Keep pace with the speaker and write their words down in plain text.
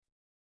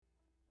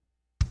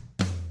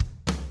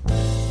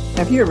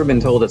Have you ever been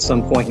told at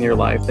some point in your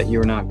life that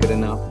you're not good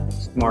enough,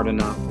 smart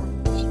enough,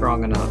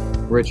 strong enough,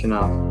 rich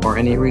enough, or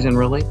any reason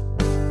really?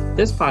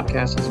 This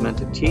podcast is meant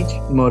to teach,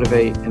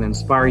 motivate, and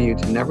inspire you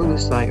to never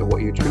lose sight of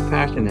what your true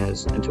passion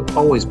is and to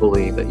always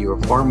believe that you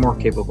are far more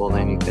capable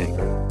than you think.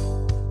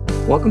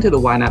 Welcome to the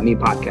Why Not Me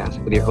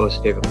podcast with your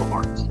host, David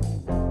Lawrence.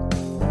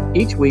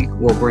 Each week,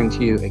 we'll bring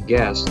to you a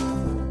guest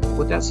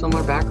with that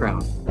similar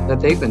background that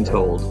they've been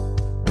told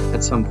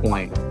at some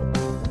point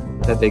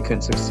that they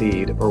couldn't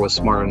succeed or was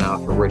smart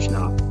enough or rich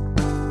enough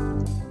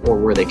or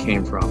where they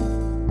came from.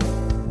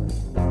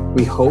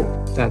 We hope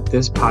that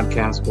this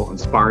podcast will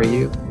inspire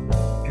you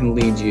and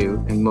lead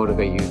you and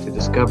motivate you to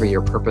discover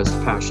your purpose,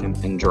 passion,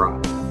 and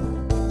drive.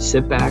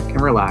 Sit back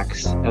and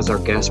relax as our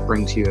guest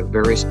brings you a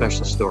very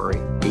special story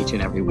each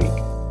and every week.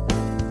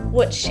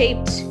 What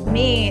shaped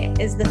me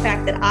is the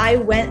fact that I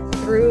went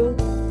through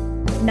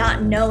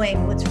not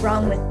knowing what's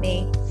wrong with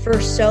me for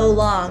so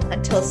long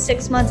until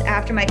 6 months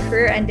after my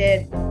career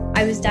ended.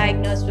 I was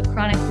diagnosed with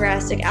chronic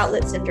thoracic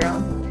outlet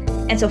syndrome.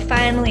 And so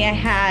finally I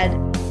had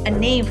a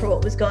name for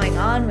what was going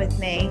on with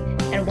me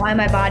and why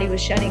my body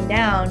was shutting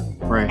down.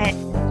 Right.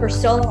 And for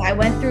so long, I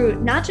went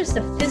through not just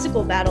a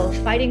physical battle of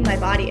fighting my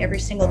body every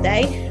single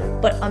day,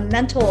 but a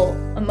mental,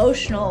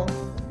 emotional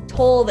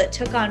toll that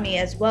took on me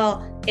as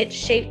well. It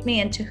shaped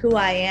me into who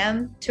I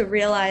am to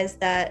realize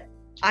that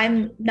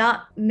I'm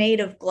not made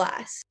of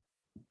glass.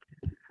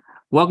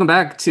 Welcome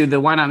back to the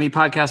Why Not Me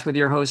podcast with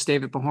your host,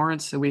 David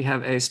Pahorance. We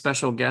have a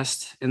special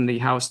guest in the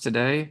house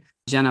today,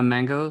 Jenna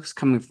Mangos,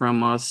 coming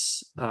from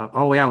us all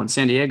the way out in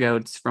San Diego.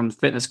 It's from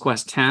Fitness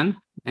Quest 10.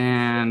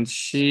 And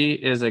she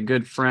is a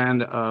good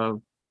friend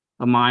of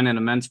mine and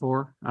a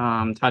mentor,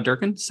 Todd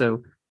Durkin.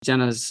 So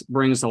Jenna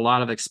brings a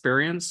lot of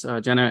experience.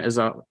 Jenna is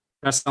a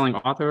best-selling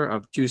author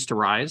of Choose to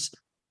Rise.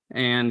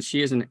 And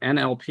she is an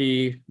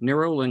NLP,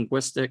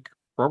 neuro-linguistic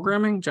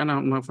programming. Jenna, I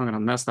don't know if I'm going to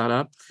mess that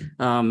up.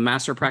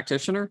 Master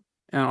practitioner.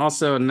 And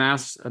also a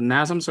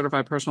NASM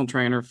certified personal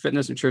trainer,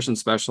 fitness nutrition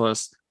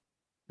specialist,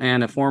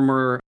 and a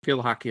former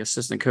field hockey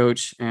assistant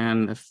coach.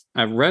 And if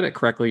I've read it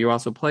correctly, you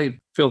also played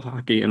field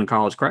hockey in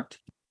college, correct?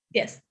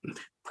 Yes.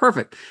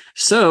 Perfect.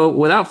 So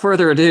without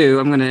further ado,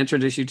 I'm going to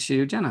introduce you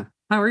to Jenna.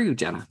 How are you,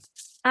 Jenna?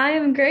 I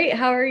am great.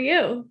 How are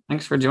you?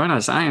 Thanks for joining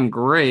us. I am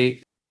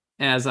great.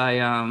 As I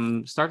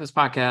start this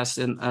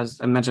podcast, and as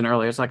I mentioned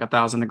earlier, it's like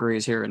 1,000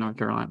 degrees here in North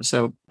Carolina.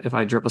 So if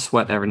I drip a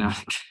sweat every now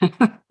and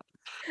again.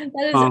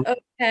 That is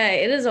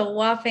okay. It is a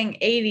whopping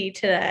 80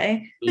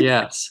 today.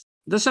 Yes.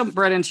 Let's jump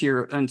right into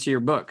your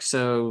book.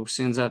 So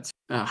since that's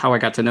how I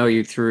got to know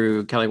you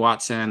through Kelly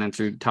Watson and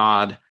through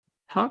Todd,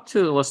 talk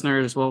to the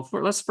listeners. Well,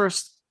 let's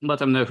first let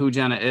them know who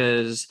Jenna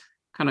is,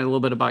 kind of a little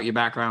bit about your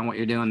background, what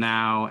you're doing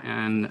now,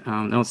 and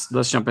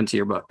let's jump into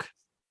your book.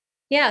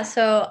 Yeah,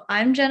 so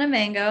I'm Jenna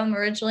Mango. I'm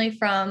originally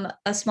from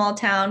a small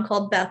town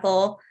called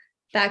Bethel,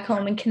 back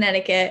home in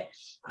Connecticut.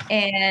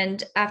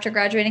 And after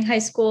graduating high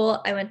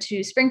school, I went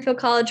to Springfield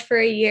College for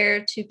a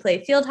year to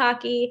play field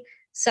hockey,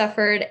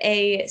 suffered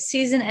a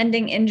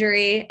season-ending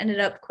injury, ended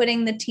up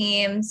quitting the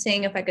team,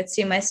 seeing if I could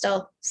see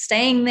myself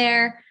staying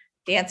there.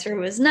 The answer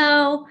was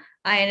no.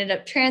 I ended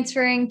up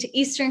transferring to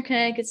Eastern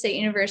Connecticut State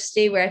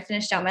University, where I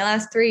finished out my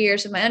last 3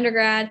 years of my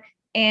undergrad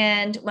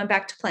and went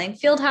back to playing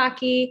field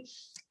hockey.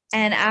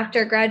 And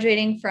after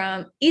graduating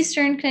from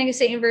Eastern Connecticut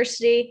State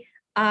University,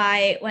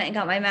 I went and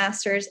got my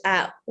master's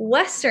at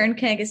Western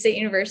Connecticut State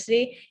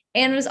University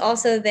and was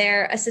also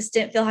their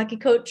assistant field hockey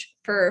coach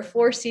for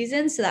 4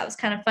 seasons. So that was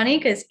kind of funny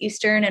because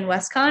Eastern and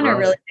WestCon are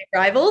really big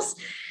rivals.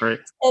 Right.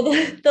 So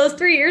those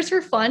 3 years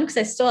were fun because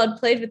I still had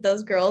played with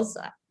those girls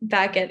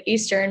back at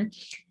Eastern.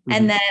 Mm-hmm.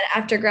 And then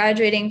after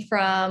graduating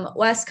from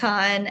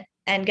WestCon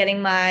and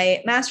getting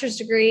my master's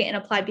degree in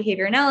applied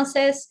behavior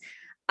analysis,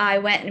 I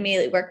went and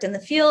immediately worked in the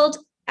field.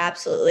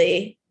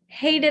 Absolutely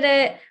hated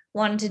it.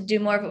 Wanted to do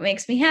more of what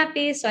makes me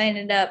happy. So I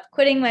ended up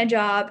quitting my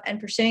job and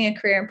pursuing a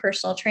career in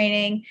personal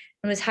training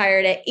and was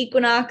hired at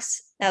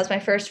Equinox. That was my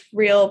first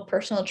real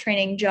personal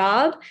training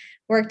job.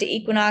 Worked at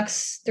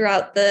Equinox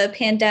throughout the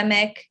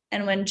pandemic.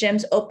 And when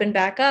gyms opened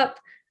back up,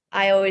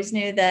 I always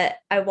knew that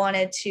I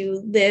wanted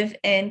to live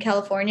in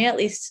California, at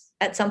least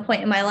at some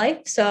point in my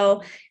life.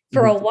 So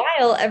for a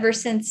while, ever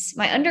since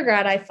my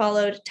undergrad, I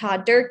followed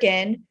Todd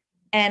Durkin.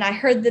 And I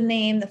heard the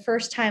name the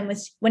first time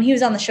was when he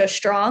was on the show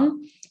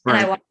Strong. And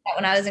I watched that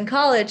when I was in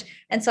college.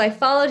 And so I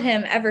followed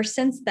him ever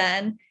since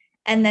then.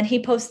 And then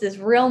he posted this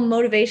real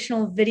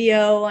motivational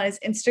video on his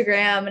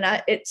Instagram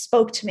and it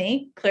spoke to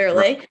me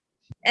clearly. Right.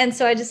 And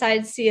so I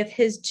decided to see if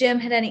his gym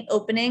had any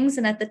openings.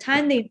 And at the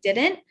time they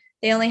didn't.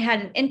 They only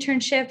had an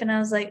internship. And I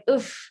was like,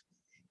 oof,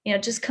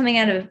 just coming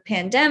out of a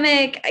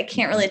pandemic, I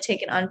can't really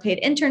take an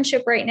unpaid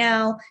internship right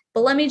now.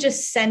 But let me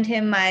just send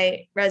him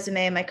my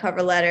resume and my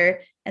cover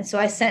letter. And so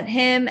I sent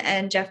him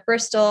and Jeff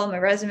Bristol my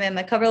resume and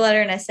my cover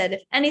letter. And I said,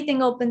 if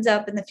anything opens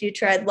up in the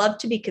future, I'd love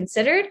to be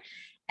considered.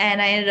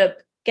 And I ended up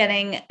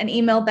getting an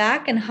email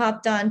back and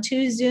hopped on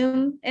 2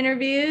 Zoom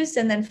interviews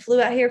and then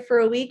flew out here for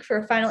a week for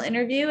a final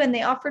interview. And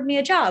they offered me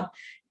a job.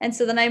 And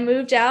so then I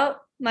moved out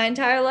my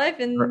entire life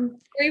in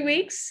 3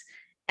 weeks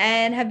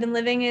and have been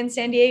living in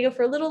San Diego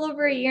for a little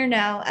over a year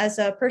now as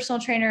a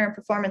personal trainer and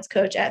performance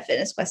coach at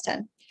Fitness Quest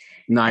 10.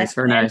 Nice,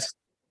 very nice.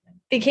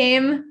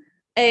 Became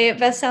a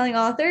best-selling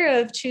author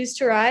of Choose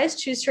to Rise.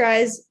 Choose to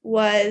Rise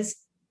was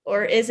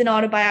or is an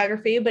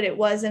autobiography, but it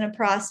was in a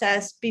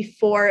process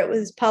before it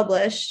was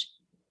published.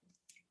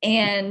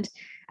 And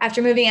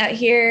after moving out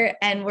here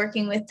and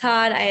working with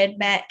Todd, I had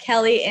met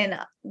Kelly in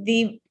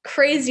the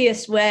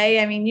craziest way.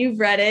 I mean, you've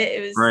read it.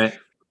 It was right.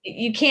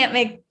 You can't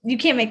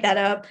make that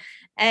up.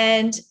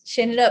 And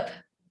she ended up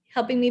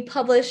helping me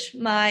publish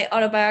my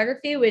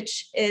autobiography,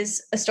 which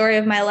is a story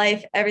of my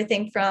life,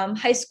 everything from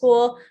high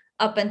school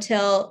up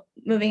until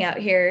moving out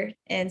here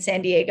in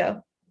San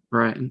Diego.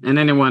 Right. And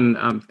anyone,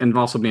 and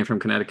also being from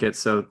Connecticut.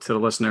 So to the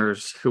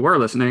listeners who are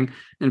listening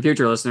and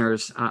future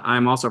listeners,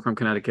 I'm also from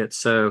Connecticut.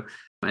 So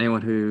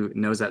anyone who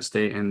knows that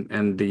state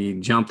and the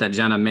jump that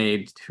Jenna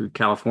made to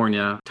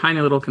California,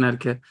 tiny little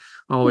Connecticut,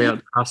 all the way out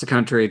across the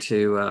country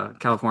to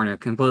California,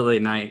 completely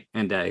night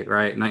and day,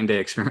 right? Night and day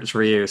experience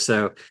for you.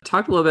 So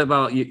talk a little bit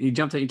about, you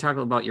jumped in, you talked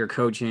about your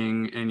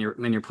coaching and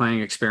your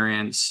playing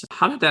experience.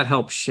 How did that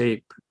help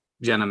shape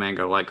Jenna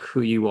Mango, like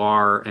who you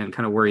are and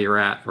kind of where you're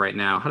at right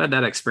now? How did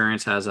that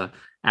experience as a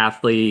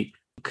athlete,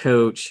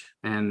 coach,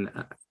 and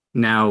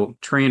now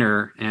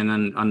trainer and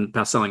then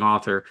best-selling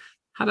author,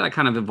 how did that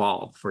kind of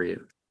evolve for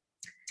you?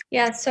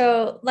 Yeah,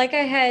 so like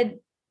I had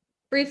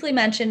briefly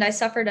mentioned, I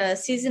suffered a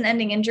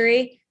season-ending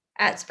injury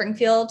at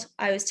Springfield.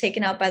 I was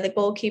taken out by the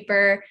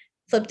goalkeeper,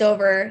 flipped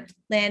over,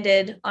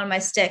 landed on my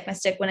stick. My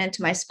stick went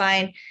into my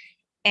spine,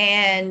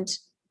 and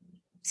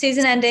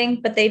season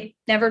ending, but they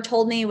never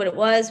told me what it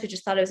was. We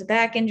just thought it was a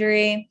back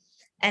injury.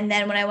 And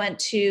then when I went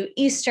to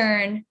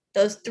Eastern,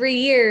 those 3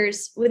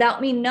 years,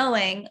 without me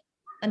knowing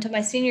until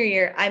my senior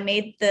year, I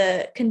made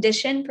the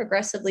condition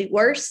progressively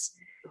worse,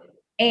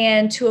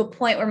 and to a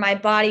point where my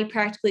body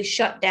practically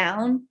shut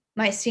down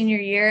my senior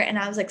year. And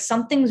I was like,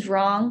 something's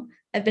wrong.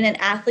 I've been an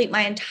athlete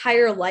my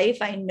entire life.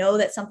 I know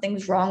that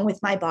something's wrong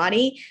with my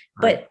body,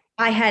 but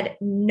I had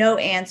no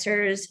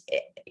answers.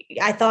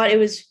 I thought it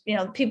was,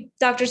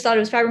 doctors thought it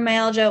was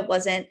fibromyalgia. It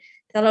wasn't.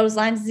 They thought it was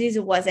Lyme's disease.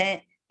 It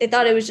wasn't. They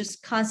thought it was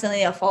just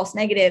constantly a false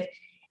negative.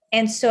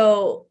 And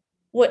so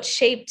what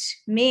shaped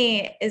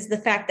me is the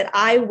fact that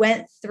I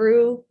went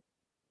through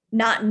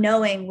not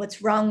knowing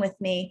what's wrong with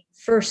me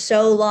for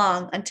so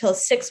long until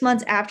 6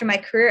 months after my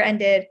career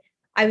ended,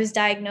 I was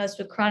diagnosed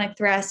with chronic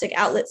thoracic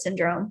outlet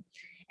syndrome.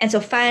 And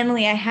so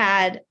finally I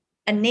had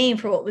a name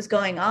for what was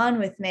going on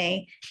with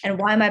me and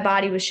why my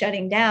body was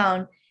shutting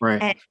down.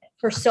 Right. And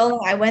for so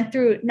long, I went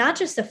through not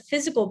just a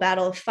physical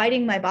battle of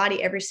fighting my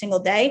body every single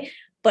day,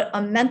 but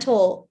a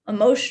mental,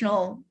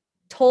 emotional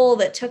toll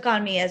that took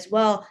on me as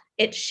well.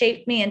 It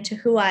shaped me into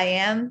who I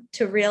am,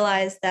 to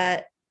realize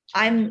that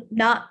I'm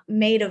not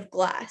made of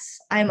glass.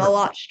 I'm a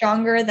lot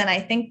stronger than I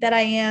think that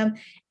I am.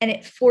 And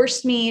it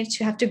forced me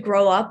to have to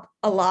grow up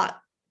a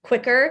lot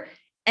quicker.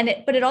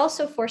 But it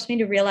also forced me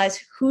to realize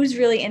who's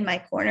really in my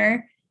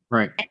corner,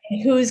 right,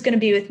 and who's going to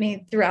be with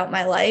me throughout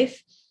my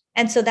life.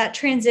 And so that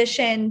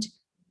transitioned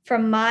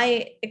from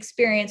my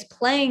experience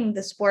playing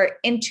the sport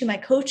into my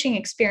coaching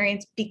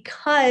experience,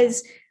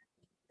 because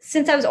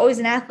since I was always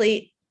an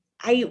athlete,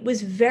 I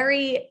was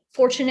very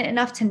fortunate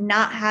enough to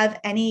not have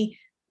any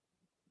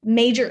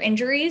major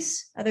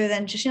injuries other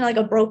than just, like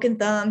a broken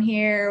thumb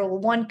here, or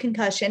one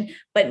concussion,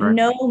 but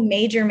no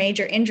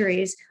major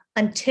injuries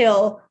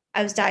until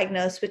I was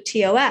diagnosed with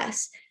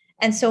TOS.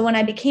 And so when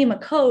I became a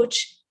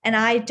coach and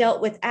I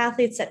dealt with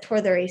athletes that tore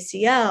their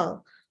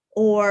ACL,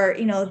 or,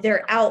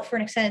 they're out for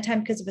an extended time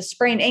because of a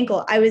sprained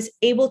ankle, I was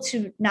able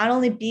to not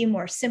only be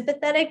more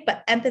sympathetic,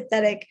 but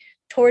empathetic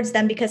towards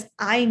them, because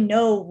I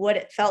know what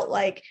it felt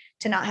like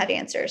to not have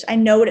answers. I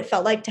know what it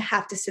felt like to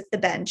have to sit the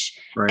bench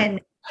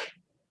and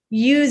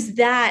use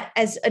that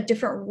as a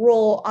different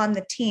role on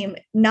the team,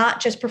 not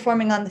just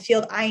performing on the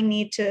field. I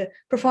need to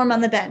perform on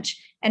the bench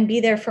and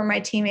be there for my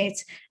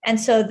teammates. And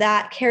so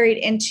that carried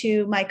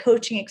into my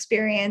coaching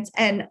experience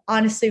and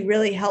honestly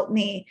really helped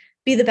me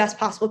be the best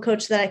possible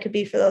coach that I could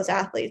be for those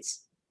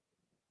athletes.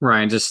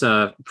 Right. Just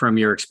from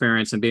your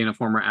experience and being a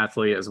former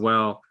athlete as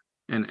well,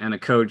 and a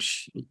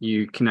coach,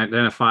 you can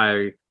identify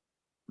a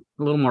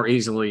little more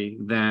easily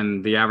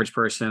than the average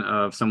person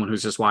of someone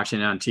who's just watching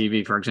it on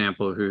TV, for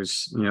example,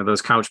 who's,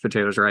 those couch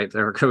potatoes, right?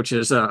 There are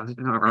coaches, or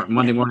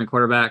Monday morning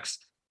quarterbacks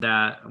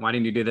that, why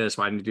didn't you do this?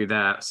 Why didn't you do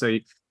that? So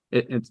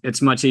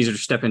it's much easier to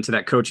step into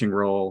that coaching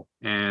role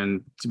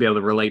and to be able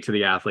to relate to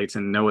the athletes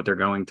and know what they're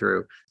going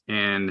through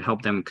and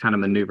help them kind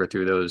of maneuver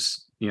through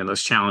those,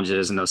 those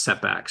challenges and those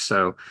setbacks.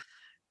 So,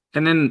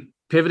 and then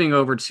pivoting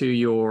over to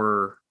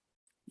your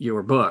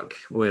book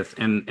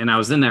and I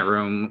was in that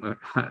room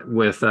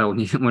with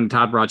when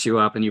Todd brought you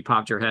up and you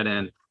popped your head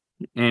in,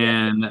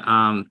 and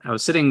I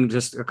was sitting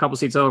just a couple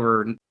seats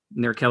over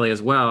near Kelly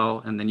as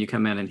well, and then you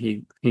come in and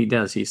he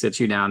sits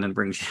you down and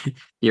brings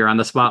you're on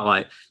the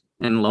spotlight,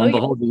 and lo and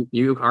behold,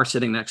 you are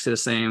sitting next to the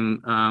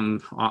same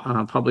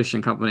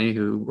publishing company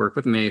who work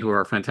with me, who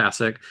are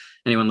fantastic.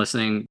 Anyone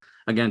listening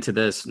again to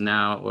this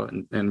now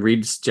and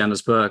reads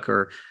Jenna's book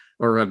or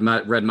have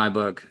read my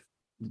book,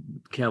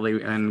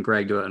 Kelly and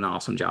Greg do an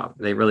awesome job.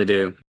 They really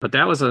do. But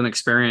that was an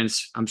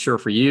experience, I'm sure,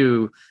 for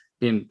you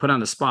being put on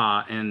the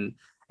spot. And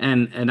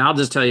I'll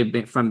just tell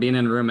you from being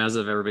in the room as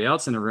of everybody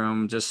else in the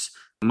room, just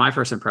my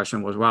first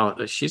impression was, wow,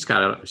 she's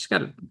got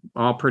it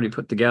all pretty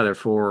put together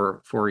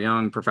for a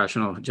young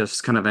professional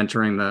just kind of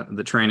entering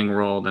the training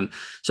world. And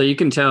so you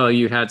can tell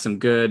you had some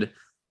good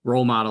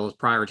role models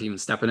prior to even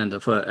stepping into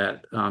foot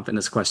at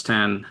Fitness Quest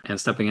 10 and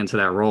stepping into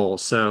that role.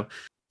 So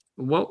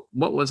what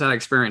was that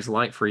experience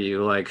like for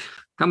you? Like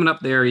coming up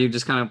there, you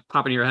just kind of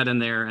popping your head in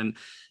there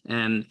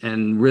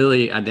and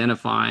really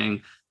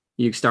identifying.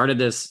 You started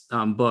this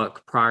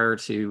book prior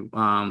to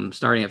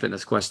starting at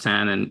Fitness Quest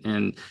 10,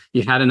 and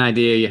you had an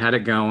idea, you had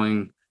it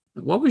going.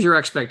 What was your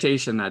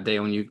expectation that day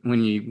when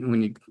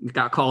you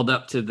got called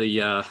up to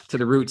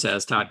the roots,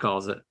 as Todd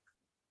calls it?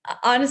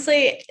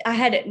 Honestly, I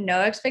had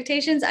no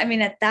expectations. I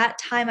mean, at that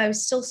time, I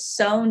was still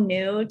so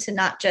new to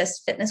not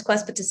just Fitness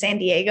Quest, but to San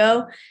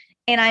Diego.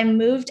 And I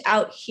moved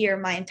out here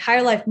my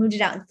entire life, moved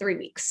it out in 3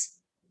 weeks.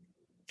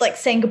 Like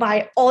saying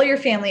goodbye to all your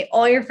family,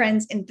 all your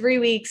friends in 3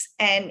 weeks.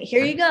 And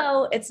here you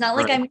go. It's not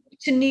like I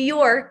moved to New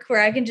York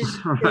where I can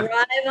just drive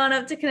on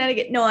up to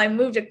Connecticut. No, I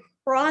moved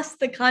across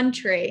the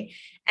country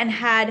and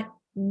had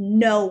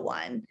no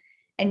one.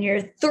 And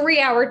your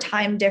 3-hour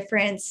time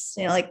difference,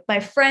 like my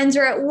friends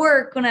are at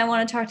work when I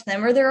want to talk to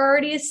them, or they're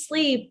already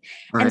asleep.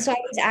 Right. And so I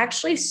was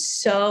actually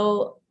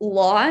so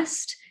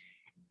lost.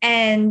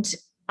 And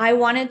I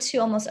wanted to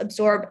almost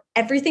absorb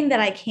everything that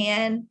I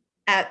can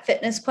at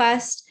Fitness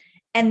Quest.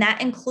 And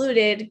that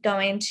included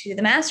going to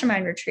the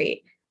mastermind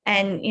retreat.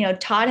 And,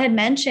 Todd had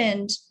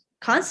mentioned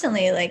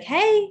constantly like,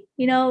 hey,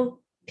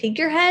 peek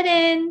your head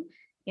in.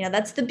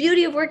 That's the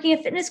beauty of working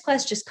at Fitness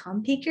Quest. Just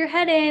come peek your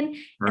head in.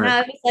 Right. And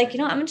I was like,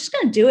 I'm just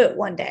going to do it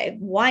one day.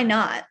 Why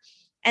not?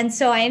 And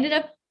so I ended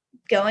up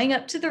going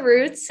up to the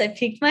roots. I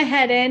peeked my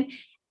head in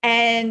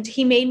and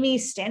he made me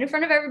stand in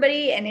front of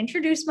everybody and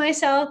introduce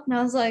myself. And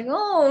I was like,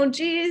 oh,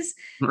 geez.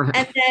 Right.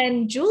 And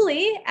then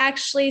Julie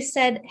actually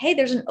said, hey,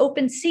 there's an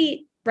open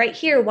seat right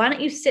here. Why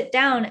don't you sit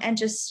down and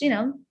just,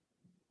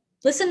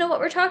 listen to what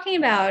we're talking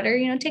about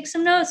or, take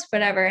some notes,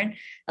 whatever. And I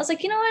was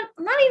like, you know what?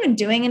 I'm not even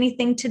doing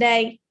anything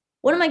today.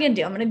 What am I going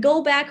to do? I'm going to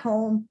go back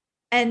home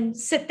and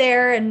sit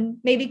there and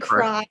maybe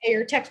cry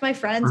or text my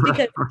friends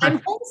because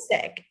I'm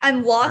homesick.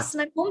 I'm lost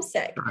and I'm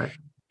homesick. Right.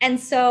 And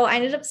so I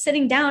ended up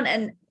sitting down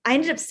and I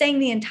ended up staying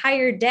the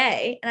entire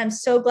day. And I'm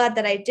so glad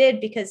that I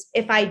did, because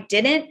if I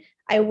didn't,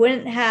 I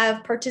wouldn't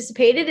have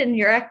participated in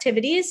your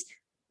activities,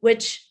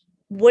 which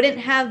wouldn't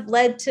have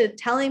led to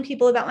telling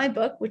people about my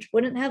book, which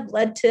wouldn't have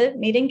led to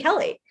meeting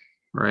Kelly.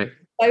 Right.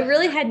 I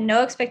really had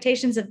no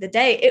expectations of the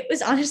day. It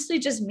was honestly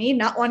just me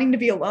not wanting to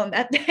be alone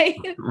that day.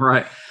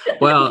 Right.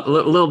 Well,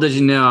 little did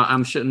you know,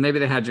 I'm sure maybe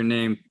they had your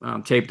name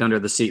taped under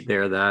the seat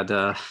there that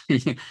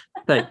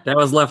that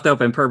was left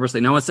open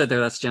purposely. No one sat there.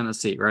 That's Jenna's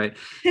seat, right?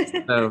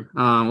 So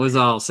it was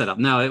all set up.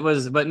 No, it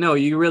was, but no,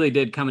 you really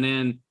did coming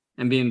in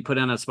and being put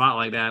on a spot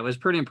like that. It was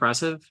pretty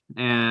impressive.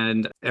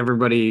 And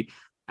everybody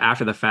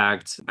after the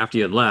fact, after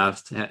you had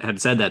left, had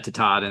said that to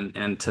Todd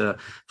and to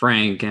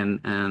Frank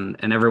and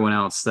everyone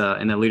else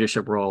in the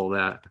leadership role,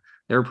 that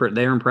they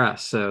were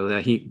impressed. So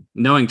that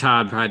knowing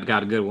Todd had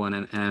got a good one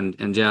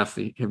and Jeff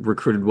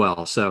recruited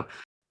well. So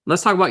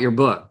let's talk about your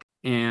book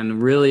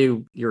and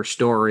really your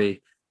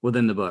story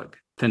within the book.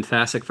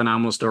 Fantastic,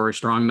 phenomenal story,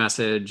 strong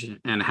message,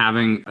 and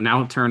having a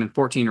now turning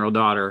 14-year-old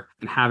daughter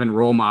and having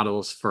role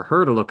models for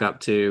her to look up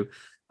to.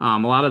 A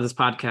lot of this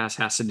podcast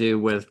has to do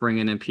with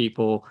bringing in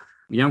people,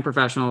 young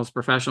professionals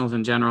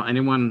in general,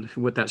 anyone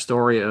with that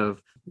story of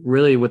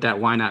really with that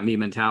why not me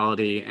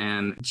mentality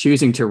and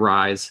choosing to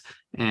rise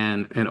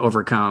and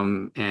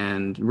overcome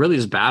and really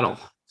just battle.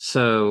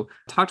 So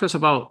talk to us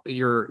about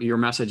your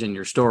message and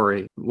your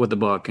story with the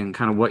book and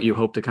kind of what you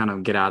hope to kind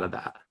of get out of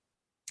that.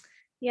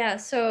 Yeah,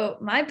 so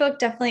my book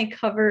definitely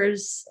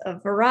covers a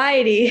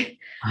variety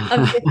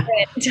of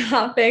different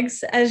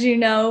topics, as you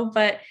know,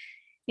 but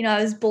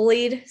I was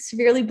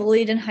severely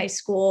bullied in high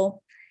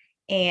school.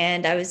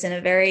 And I was in a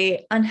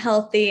very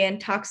unhealthy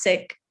and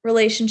toxic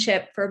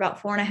relationship for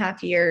about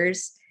 4.5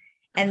 years.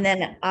 And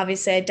then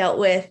obviously I dealt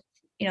with,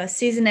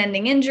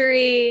 season-ending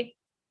injury,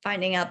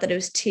 finding out that it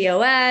was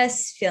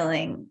TOS,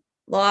 feeling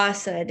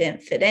lost, that I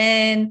didn't fit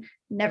in,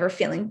 never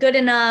feeling good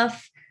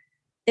enough.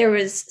 There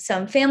was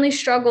some family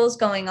struggles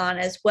going on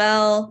as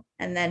well.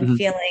 And then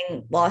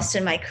feeling lost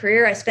in my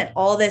career. I spent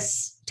all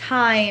this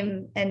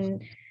time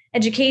and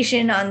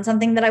education on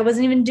something that I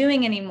wasn't even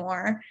doing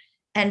anymore,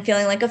 and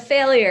feeling like a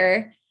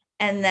failure,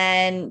 and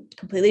then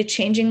completely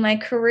changing my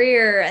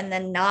career, and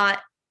then not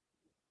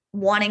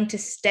wanting to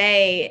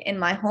stay in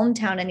my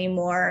hometown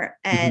anymore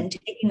and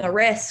taking a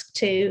risk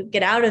to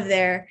get out of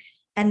there,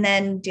 and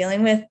then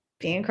dealing with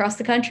being across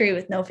the country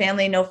with no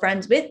family, no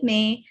friends with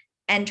me,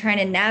 and trying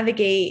to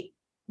navigate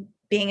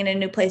being in a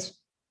new place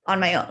on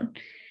my own.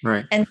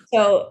 Right. And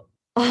so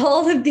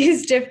all of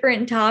these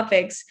different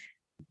topics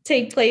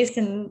take place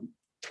in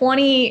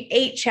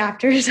 28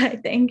 chapters, I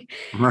think.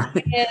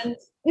 Right. And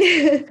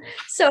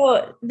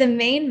So the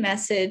main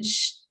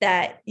message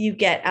that you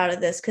get out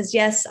of this, because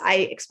yes, I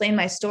explain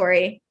my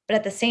story, but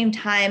at the same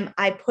time,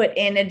 I put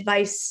in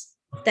advice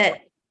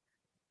that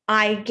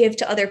I give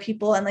to other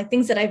people and like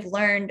things that I've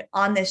learned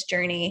on this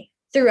journey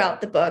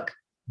throughout the book.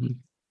 Mm-hmm.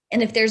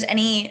 And if there's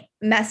any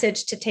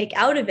message to take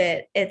out of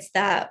it, it's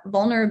that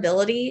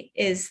vulnerability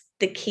is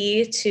the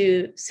key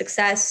to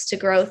success, to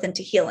growth, and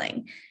to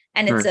healing.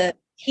 And it's a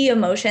key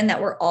emotion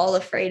that we're all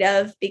afraid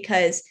of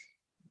because,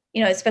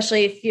 you know,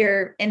 especially if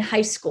you're in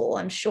high school,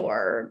 I'm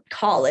sure,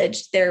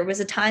 college, there was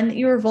a time that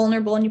you were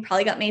vulnerable and you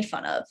probably got made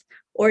fun of,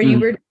 or you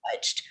were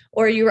judged,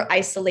 or you were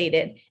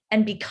isolated.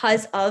 And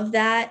because of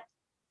that,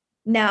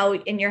 now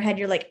in your head,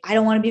 you're like, I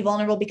don't want to be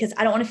vulnerable because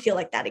I don't want to feel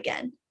like that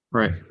again.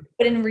 Right.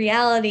 But in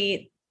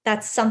reality,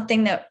 that's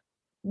something that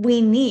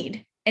we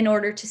need in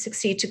order to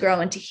succeed, to grow,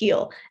 and to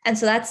heal. And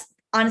so that's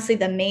honestly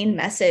the main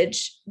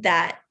message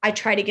that I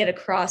try to get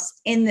across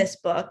in this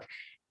book.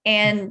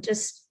 And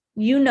just,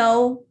 you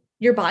know,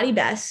 your body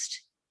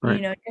best, right.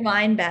 You know, your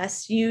mind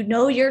best, you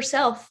know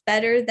yourself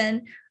better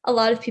than a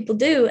lot of people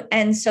do.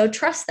 And so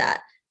trust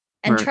that.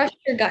 And right. Trust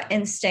your gut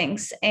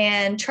instincts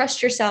and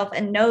trust yourself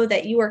and know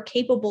that you are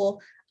capable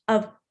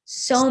of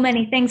so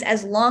many things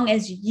as long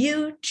as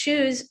you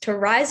choose to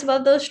rise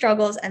above those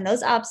struggles and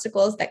those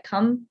obstacles that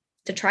come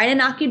to try to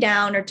knock you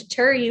down or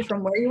deter you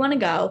from where you want to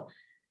go.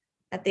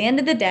 At the end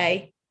of the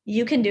day,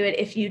 you can do it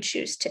if you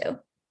choose to.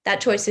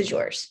 That choice is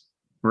yours.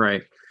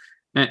 Right.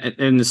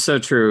 And it's so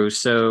true.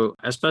 So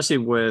especially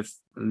with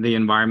the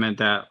environment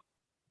that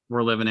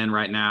we're living in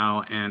right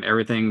now and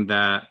everything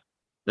that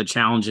the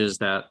challenges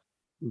that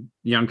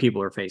young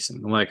people are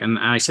facing, like, and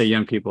I say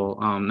young people,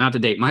 not to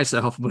date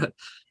myself, but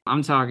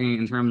I'm talking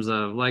in terms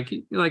of like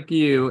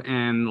you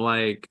and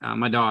like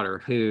my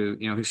daughter who,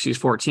 you know, she's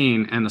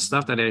 14 and the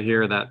stuff that I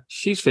hear that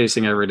she's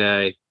facing every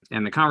day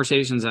and the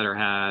conversations that are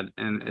had.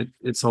 And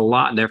it's a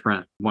lot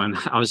different when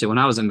I was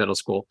in middle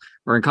school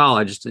or in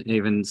college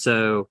even.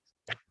 So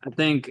I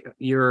think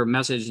your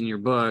message in your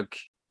book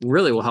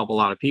really will help a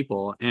lot of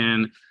people.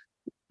 And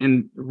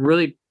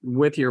really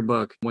with your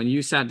book, when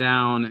you sat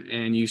down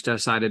and you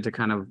decided to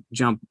kind of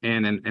jump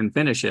in and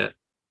finish it,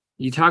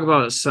 you talk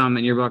about some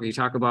in your book, you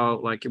talk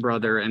about like your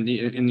brother and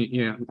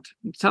you know,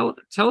 tell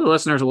the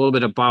listeners a little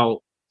bit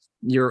about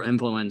your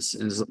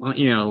influences,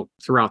 you know,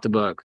 throughout the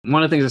book.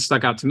 One of the things that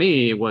stuck out to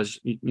me was,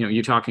 you know,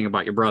 you talking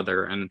about your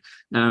brother, and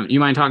you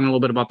mind talking a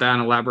little bit about that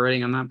and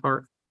elaborating on that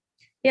part?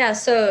 Yeah.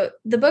 So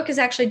the book is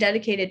actually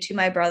dedicated to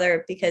my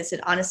brother because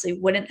it honestly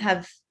wouldn't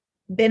have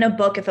been a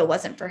book if it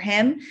wasn't for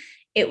him.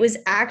 It was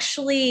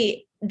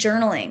actually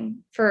journaling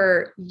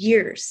for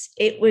years.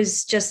 It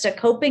was just a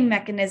coping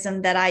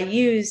mechanism that I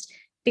used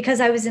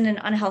because I was in an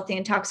unhealthy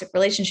and toxic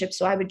relationship.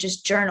 So I would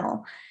just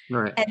journal.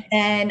 Right. And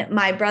then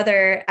my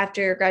brother,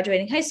 after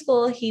graduating high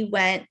school, he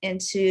went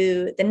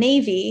into the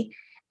Navy.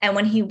 And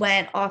when he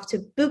went off to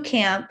boot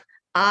camp,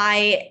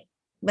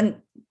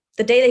 when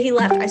the day that he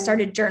left, I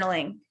started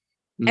journaling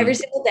every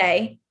single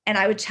day. And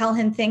I would tell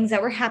him things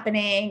that were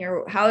happening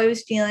or how I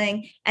was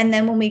feeling. And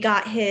then when we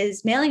got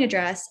his mailing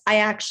address, I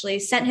actually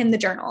sent him the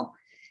journal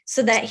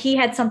so that he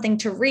had something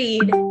to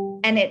read.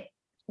 And it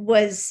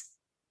was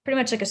pretty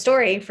much like a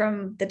story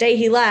from the day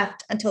he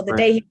left until the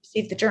day he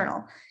received the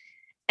journal.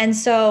 And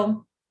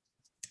so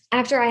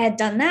after I had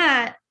done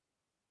that,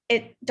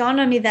 it dawned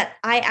on me that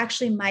I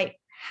actually might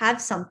have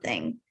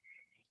something.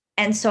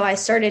 And so I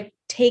started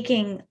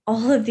taking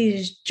all of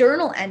these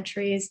journal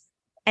entries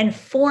and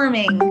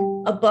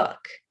forming a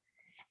book.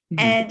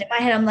 And in my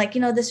head, I'm like,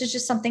 you know, this is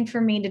just something for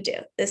me to do.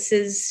 This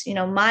is, you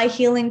know, my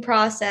healing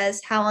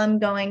process, how I'm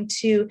going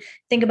to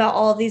think about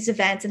all of these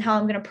events and how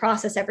I'm going to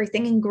process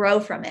everything and grow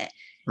from it.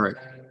 Right.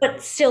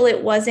 But still,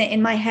 it wasn't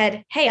in my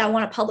head, hey, I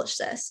want to publish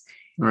this.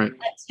 Right.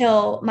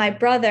 Until my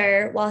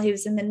brother, while he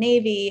was in the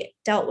Navy,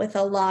 dealt with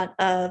a lot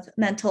of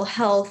mental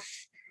health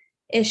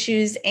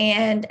issues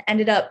and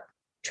ended up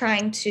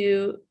trying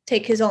to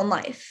take his own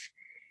life.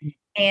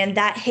 And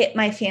that hit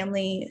my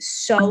family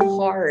so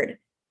hard.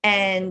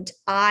 And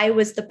I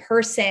was the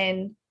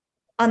person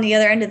on the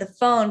other end of the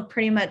phone,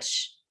 pretty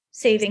much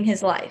saving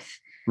his life.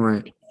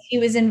 Right. He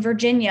was in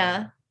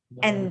Virginia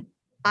and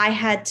I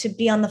had to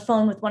be on the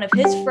phone with one of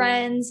his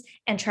friends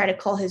and try to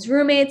call his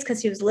roommates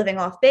because he was living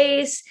off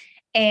base.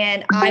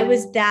 And I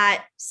was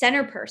that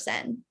center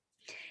person.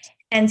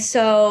 And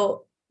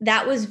so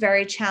that was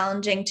very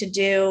challenging to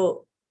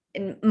do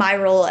in my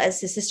role as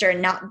his sister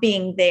and not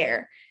being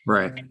there.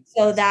 Right.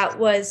 So that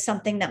was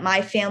something that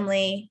my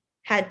family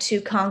had to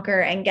conquer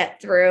and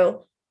get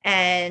through.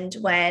 And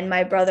when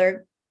my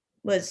brother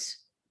was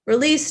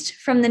released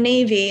from the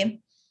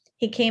Navy,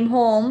 he came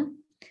home,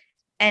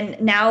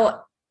 and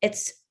now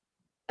it's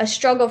a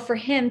struggle for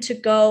him to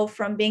go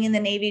from being in the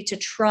Navy to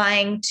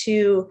trying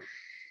to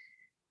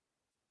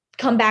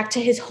come back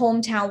to his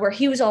hometown where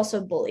he was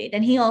also bullied.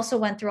 And he also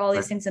went through all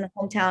these things in a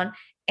hometown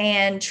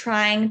and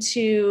trying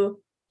to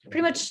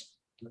pretty much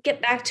get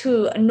back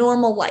to a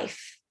normal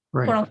life.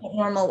 Right. Quote unquote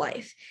normal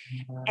life.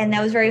 And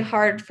that was very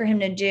hard for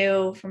him to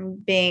do, from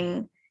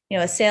being, you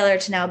know, a sailor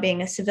to now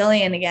being a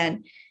civilian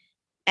again.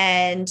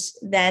 And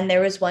then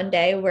there was one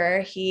day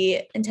where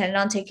he intended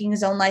on taking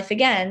his own life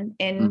again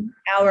in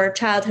our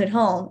childhood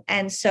home.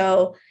 And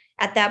so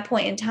at that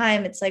point in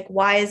time, it's like,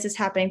 why is this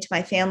happening to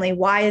my family?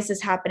 Why is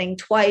this happening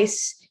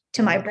twice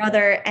to my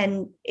brother?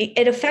 And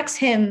it affects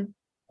him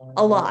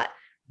a lot,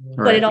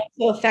 but it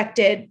also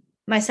affected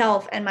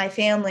myself and my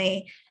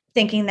family,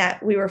 thinking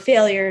that we were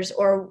failures,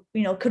 or,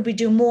 could we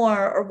do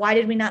more? Or why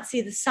did we not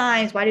see the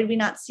signs? Why did we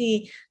not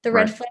see the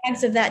red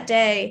flags of that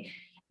day?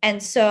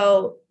 And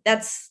so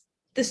that's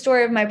the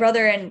story of my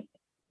brother. And,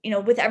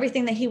 with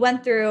everything that he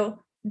went through,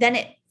 then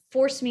it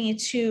forced me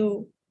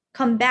to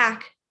come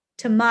back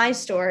to my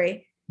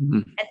story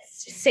and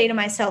say to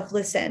myself,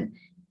 listen,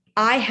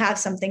 I have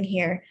something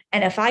here.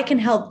 And if I can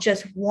help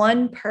just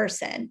one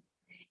person,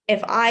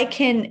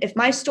 if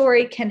my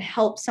story can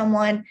help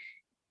someone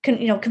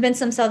convince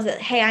themselves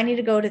that, hey, I need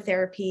to go to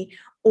therapy,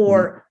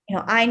 or,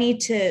 I need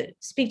to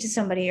speak to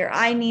somebody, or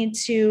I need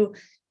to,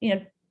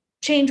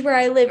 change where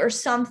I live or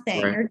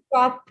something, or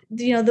drop,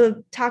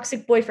 the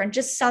toxic boyfriend,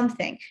 just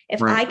something. If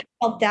I can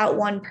help that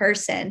one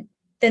person,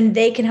 then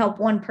they can help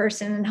one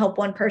person and help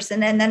one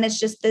person. And then it's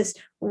just this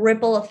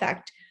ripple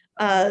effect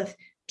of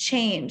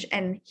change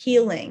and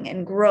healing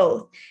and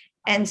growth.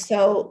 And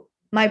so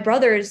my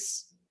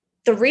brother's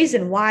the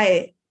reason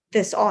why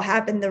this all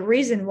happened, the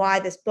reason why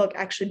this book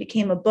actually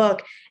became a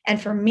book, and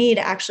for me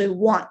to actually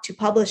want to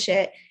publish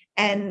it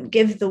and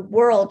give the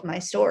world my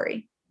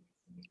story.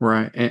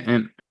 Right.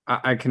 And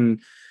I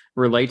can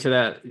relate to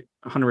that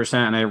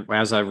 100%.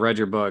 As I've read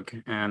your book,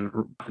 and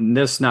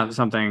this is not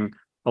something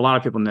a lot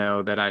of people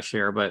know that I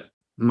share, but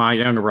my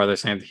younger brother,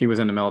 he was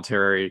in the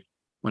military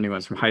when he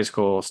went from high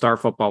school, star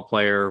football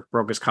player,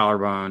 broke his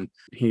collarbone.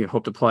 He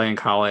hoped to play in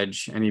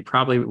college, and he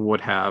probably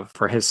would have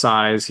for his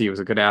size. He was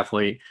a good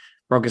athlete,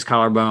 broke his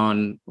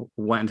collarbone,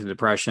 went into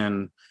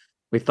depression.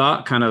 We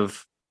thought kind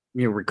of,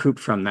 recovered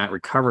from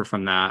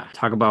that.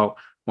 Talk about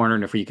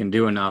wondering if we can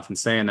do enough and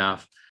say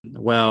enough.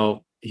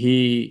 Well,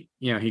 he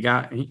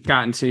got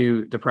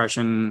into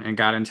depression and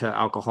got into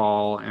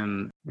alcohol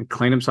and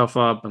cleaned himself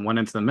up and went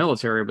into the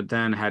military, but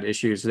then had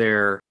issues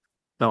there,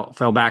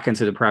 fell back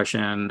into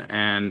depression,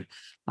 and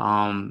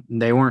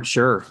they weren't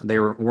sure. They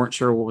weren't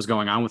sure what was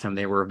going on with him.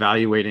 They were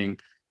evaluating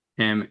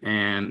him,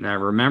 and I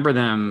remember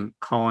them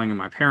calling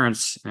my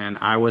parents, and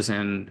I was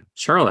in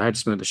Charlotte. I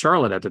just moved to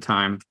Charlotte at the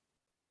time.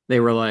 They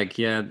were like,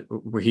 yeah,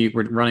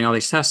 we're running all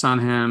these tests on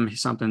him.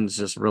 Something's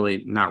just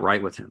really not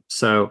right with him.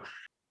 So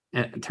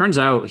it turns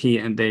out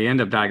they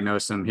end up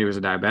diagnosing him. He was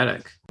a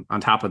diabetic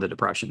on top of the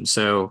depression.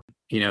 So,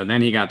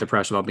 then he got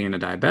depressed about being a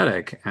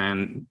diabetic,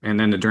 and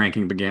then the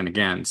drinking began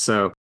again.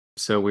 So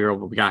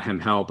we got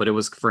him help, but it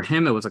was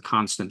a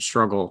constant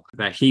struggle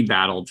that he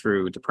battled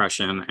through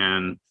depression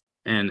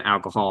and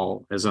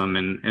alcoholism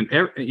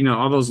and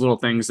all those little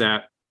things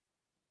that,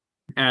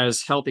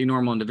 as healthy,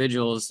 normal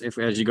individuals,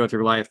 as you go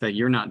through life, that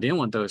you're not dealing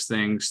with those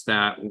things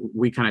that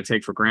we kind of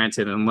take for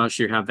granted, unless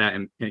you have that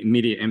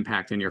immediate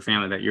impact in your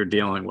family that you're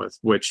dealing with,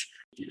 which,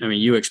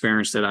 you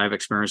experienced it, I've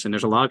experienced it, and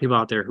there's a lot of people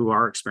out there who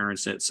are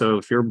experiencing it. So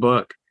if your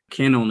book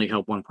can only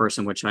help one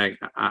person, which I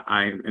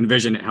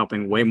envision it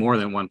helping way more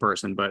than one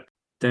person, but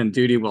then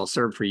duty well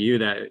served for you,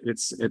 that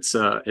it's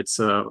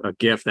a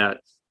gift,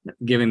 that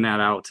giving that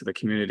out to the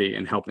community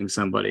and helping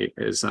somebody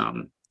is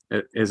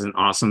an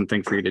awesome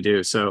thing for you to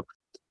do. So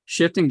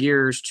shifting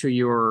gears to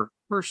your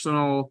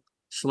personal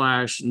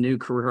 / new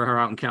career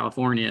out in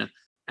California,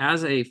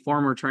 as a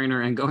former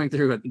trainer and going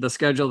through the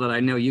schedule that I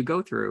know you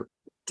go through,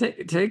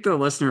 take the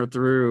listener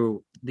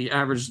through the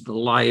average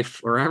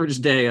life or average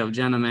day of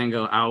Jenna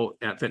Mango out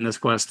at Fitness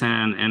Quest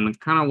 10, and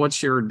kind of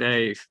what's your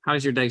day? How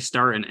does your day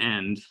start and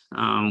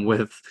end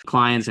with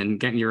clients and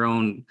getting your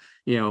own,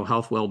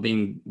 health,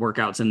 well-being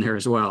workouts in there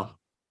as well?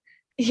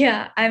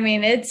 Yeah. I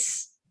mean,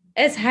 it's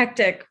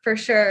hectic for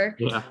sure.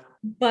 Yeah.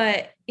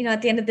 But,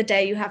 at the end of the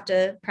day, you have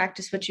to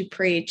practice what you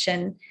preach.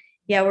 And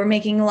yeah, we're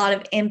making a lot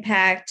of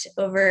impact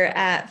over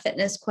at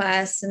Fitness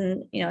Quest,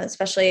 and,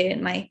 especially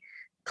in my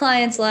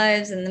clients'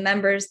 lives and the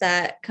members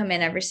that come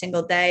in every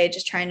single day,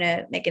 just trying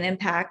to make an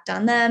impact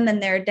on them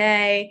and their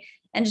day,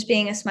 and just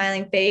being a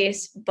smiling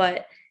face.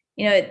 But,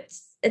 it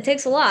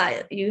takes a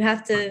lot. You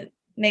have to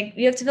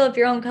fill up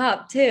your own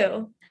cup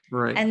too.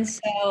 Right. And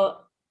so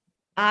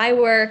I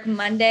work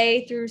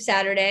Monday through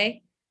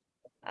Saturday.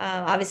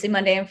 Obviously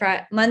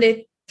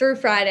Monday through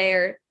Friday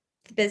are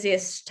the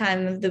busiest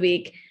time of the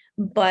week,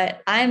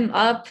 but I'm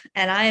up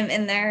and I'm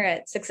in there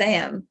at 6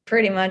 a.m.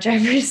 pretty much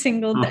every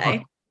single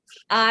day.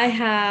 I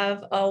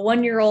have a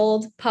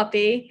 1-year-old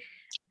puppy.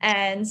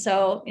 And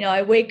so,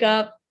 I wake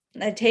up,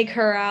 I take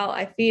her out,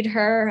 I feed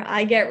her,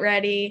 I get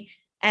ready,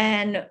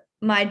 and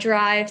my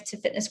drive to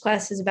Fitness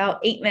Quest is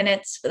about 8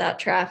 minutes without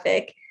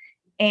traffic.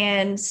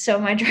 And so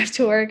my drive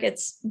to work,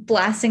 it's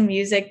blasting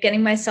music,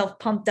 getting myself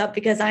pumped up,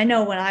 because I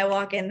know when I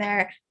walk in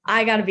there,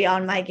 I got to be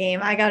on my game.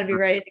 I got to be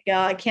ready to go.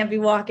 I can't be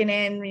walking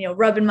in,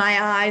 rubbing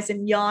my eyes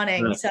and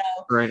yawning. Right. So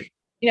right.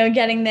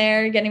 getting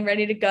there, getting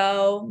ready to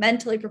go,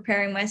 mentally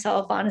preparing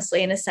myself,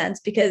 honestly, in a sense,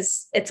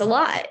 because it's a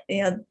lot,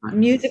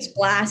 music's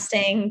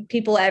blasting,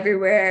 people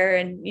everywhere,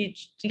 and you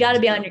got to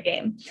be on your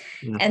game.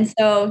 Yeah. And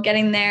so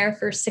getting there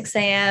for 6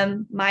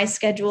 a.m., my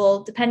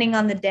schedule, depending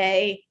on the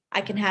day, I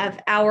can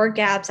have hour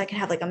gaps. I can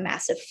have like a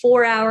massive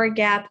 4-hour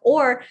gap,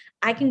 or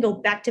I can go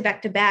back to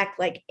back to back,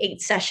 like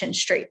 8 sessions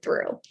straight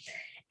through.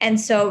 And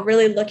so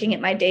really looking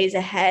at my days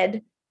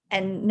ahead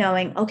and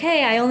knowing,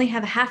 okay, I only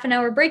have a half an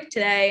hour break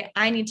today.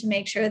 I need to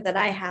make sure that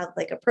I have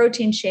like a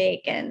protein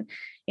shake and,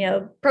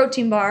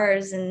 protein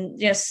bars and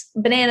just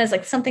bananas,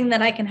 like something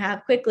that I can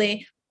have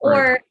quickly. Or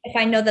Right. if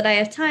I know that I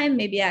have time,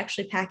 maybe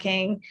actually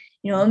packing,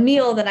 a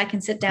meal that I can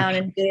sit down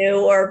and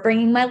do, or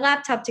bringing my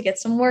laptop to get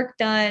some work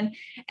done.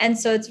 And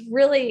so it's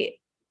really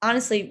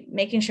honestly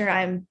making sure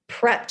I'm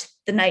prepped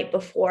the night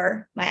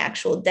before my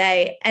actual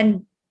day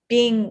and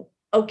being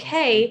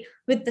okay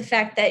with the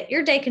fact that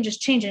your day can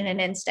just change in an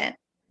instant.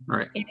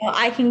 Right.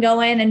 I can go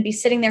in and be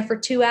sitting there for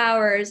 2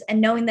 hours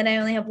and knowing that I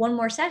only have one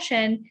more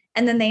session,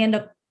 and then they end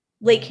up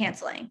late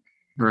canceling.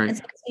 Right. And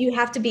so you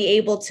have to be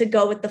able to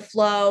go with the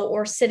flow,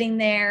 or sitting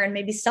there and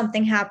maybe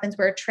something happens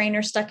where a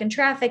trainer's stuck in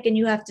traffic and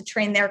you have to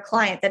train their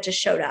client that just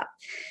showed up.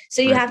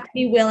 So you have to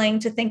be willing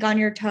to think on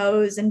your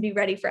toes and be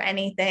ready for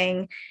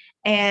anything.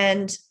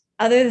 And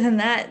other than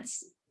that,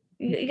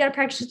 you got to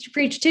practice what you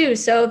preach too.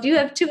 So if you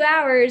have 2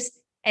 hours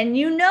and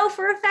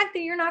for a fact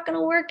that you're not going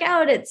to work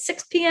out at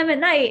 6 p.m. at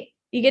night,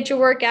 you get your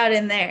workout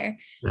in there.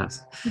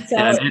 Yes.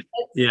 So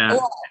yeah.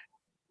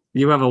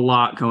 You have a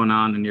lot going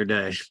on in your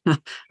day.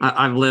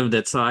 I've lived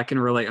it, so I can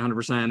relate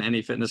 100%.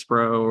 Any fitness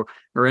pro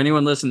or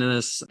anyone listening to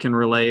this can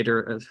relate,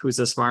 or who's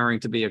aspiring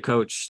to be a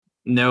coach,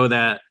 know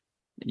that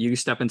you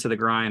step into the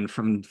grind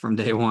from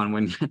day one,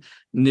 when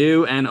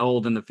new and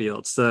old in the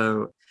field.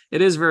 So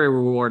it is very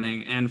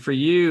rewarding. And for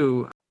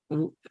you,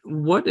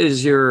 what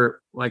is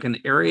an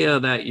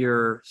area that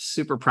you're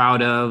super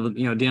proud of,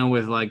 dealing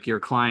with like your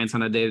clients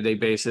on a day-to-day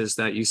basis,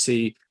 that you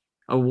see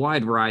a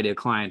wide variety of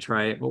clients,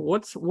 right? But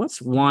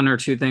what's one or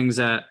two things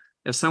that,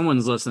 if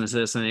someone's listening to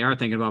this and they are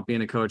thinking about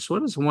being a coach,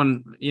 what is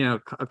one, a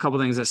couple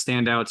of things that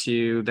stand out to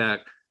you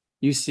that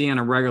you see on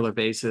a regular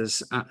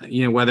basis,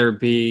 whether it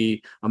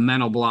be a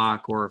mental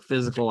block or a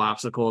physical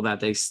obstacle that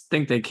they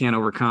think they can't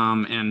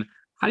overcome, and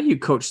how do you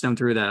coach them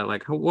through that?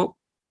 Like, tell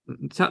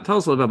us a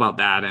little bit about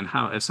that, and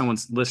how, if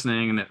someone's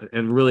listening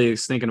and really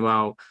is thinking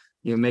about,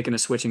 making a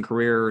switch in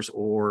careers,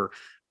 or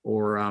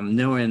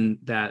knowing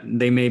that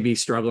they may be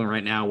struggling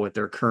right now with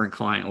their current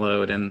client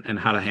load, and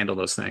how to handle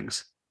those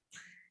things.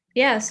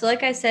 Yeah. So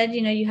like I said,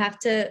 you have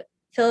to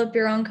fill up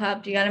your own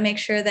cup. You got to make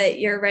sure that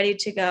you're ready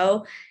to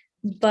go.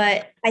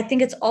 But I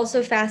think it's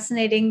also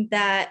fascinating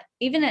that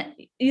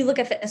you look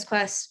at Fitness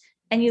Quest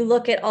and you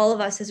look at all of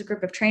us as a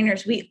group of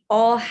trainers, we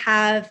all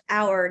have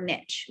our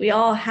niche. We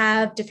all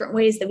have different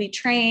ways that we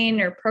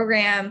train or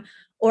program,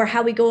 or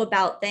how we go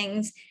about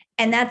things.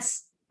 And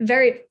that's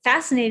very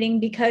fascinating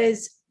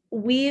because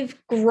we've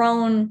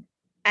grown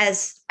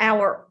as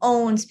our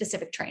own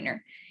specific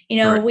trainer.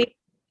 Right. We,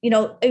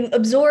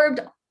 absorbed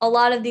a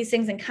lot of these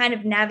things and kind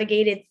of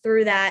navigated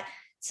through that,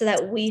 so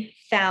that we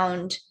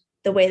found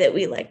the way that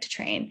we like to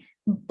train.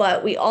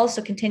 But we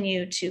also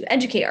continue to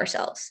educate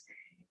ourselves.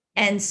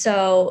 And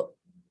so,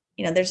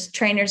 there's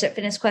trainers at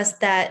Fitness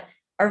Quest that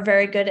are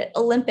very good at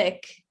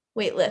Olympic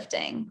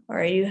weightlifting,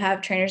 or you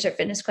have trainers at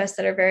Fitness Quest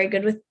that are very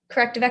good with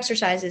corrective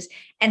exercises,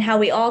 and how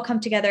we all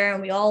come together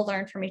and we all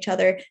learn from each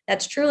other.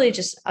 That's truly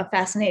just a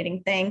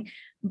fascinating thing.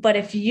 But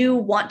if you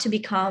want to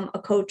become a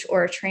coach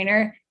or a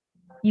trainer,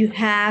 you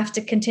have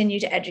to continue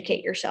to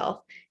educate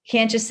yourself. You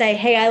can't just say,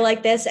 hey, I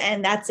like this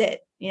and that's it.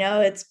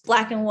 It's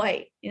black and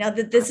white,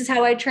 that this is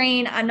how I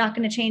train. I'm not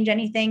going to change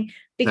anything,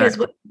 because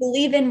what you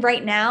believe in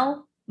right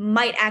now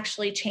might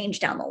actually change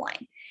down the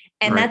line.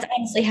 And that's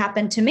honestly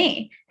happened to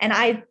me.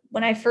 And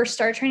when I first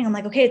started training, I'm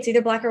like, okay, it's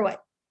either black or white.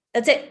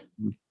 That's it.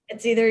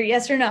 It's either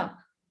yes or no.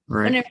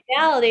 Right. When in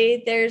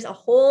reality, there's a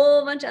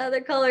whole bunch of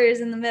other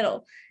colors in the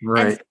middle.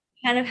 Right. And so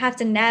you kind of have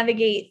to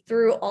navigate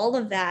through all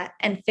of that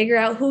and figure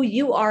out who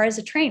you are as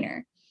a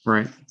trainer.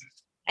 Right.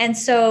 And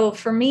so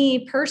for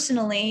me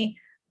personally,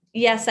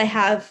 yes, I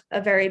have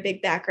a very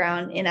big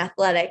background in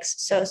athletics.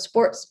 So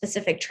sports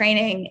specific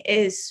training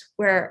is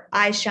where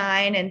I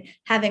shine, and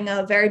having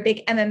a very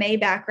big MMA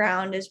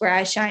background is where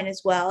I shine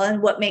as well.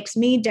 And what makes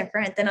me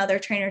different than other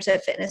trainers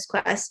at Fitness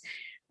Quest.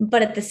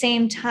 But at the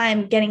same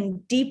time,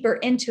 getting deeper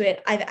into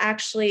it, I've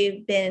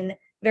actually been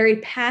very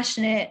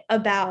passionate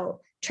about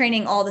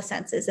training all the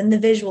senses and the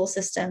visual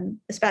system,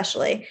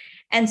 especially.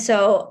 And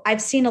so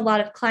I've seen a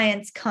lot of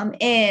clients come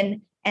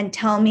in and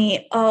tell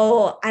me,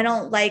 oh, I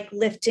don't like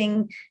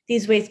lifting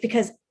these weights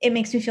because it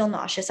makes me feel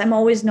nauseous. I'm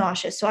always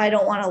nauseous, so I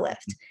don't want to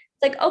lift. It's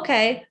like,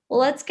 okay, well,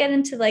 let's get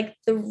into like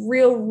the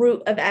real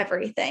root of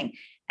everything.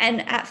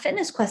 And at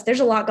Fitness Quest, there's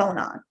a lot going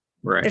on.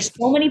 Right. There's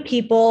so many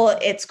people,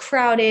 it's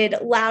crowded,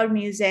 loud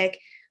music,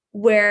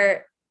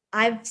 where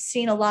I've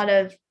seen a lot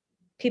of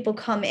people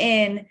come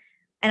in,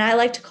 and I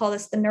like to call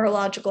this the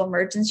neurological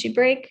emergency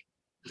break,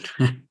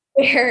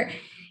 where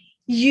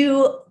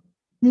you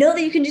know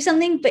that you can do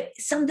something, but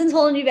something's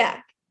holding you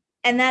back.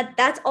 And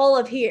that's all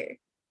of here.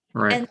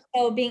 Right. And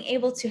so being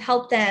able to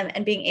help them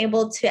and being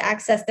able to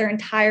access their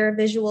entire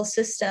visual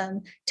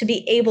system to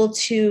be able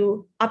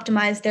to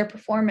optimize their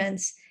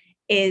performance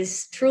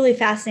is truly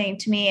fascinating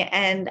to me.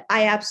 And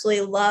I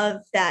absolutely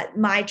love that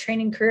my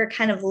training career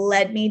kind of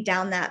led me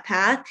down that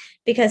path,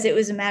 because it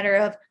was a matter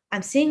of,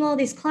 I'm seeing all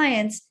these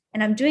clients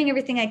and I'm doing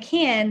everything I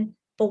can,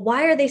 but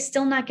why are they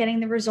still not getting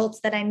the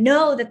results that I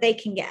know that they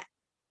can get?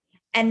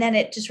 And then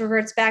it just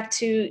reverts back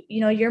to,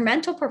 your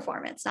mental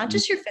performance, not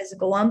just your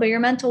physical one, but your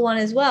mental one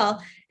as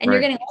well. And Right.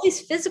 you're getting all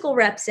these physical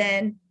reps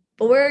in,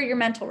 but where are your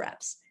mental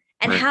reps?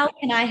 And Right. how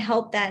can I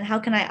help that? And how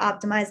can I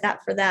optimize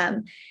that for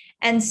them?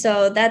 And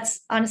so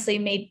that's honestly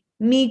made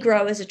me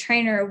grow as a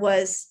trainer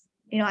was,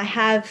 I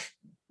have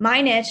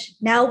my niche.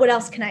 Now, what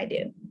else can I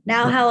do?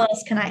 Now, how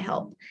else can I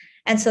help?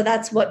 And so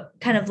that's what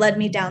kind of led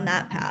me down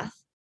that path.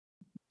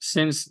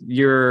 Since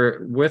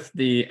you're with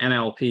the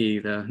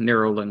NLP, the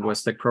Neuro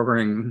Linguistic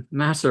Programming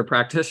Master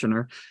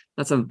Practitioner,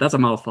 that's a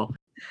mouthful.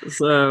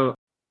 So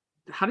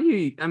how do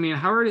you,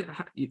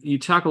 you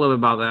talk a little bit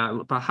about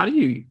that, but how do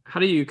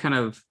you kind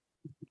of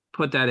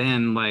put that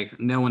in, like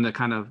knowing to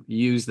kind of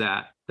use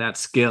that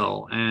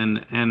skill,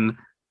 and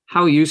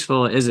how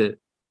useful is it,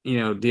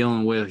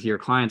 dealing with your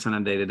clients on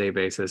a day-to-day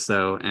basis?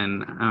 So,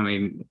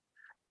 and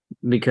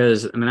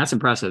because that's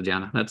impressive,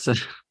 Jenna. That's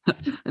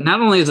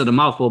not only is it a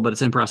mouthful, but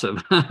it's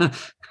impressive.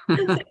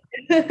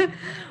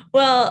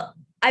 Well,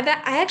 I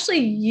actually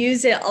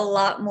use it a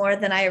lot more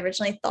than I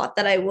originally thought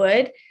that I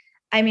would.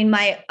 I mean,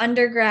 my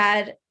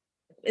undergrad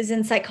is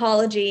in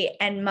psychology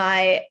and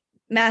my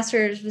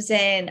master's was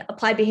in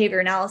applied behavior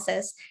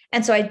analysis.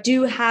 And so I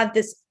do have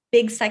this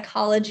big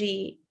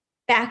psychology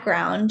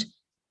background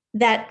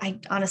that I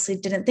honestly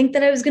didn't think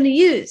that I was going to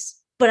use,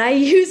 but I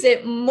use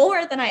it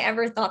more than I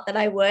ever thought that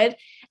I would.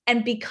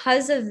 And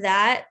because of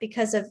that,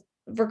 because of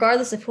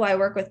regardless of who I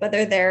work with,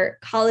 whether they're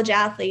college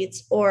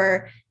athletes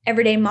or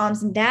everyday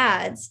moms and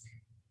dads,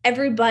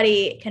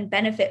 everybody can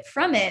benefit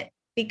from it,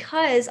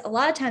 because a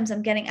lot of times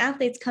I'm getting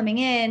athletes coming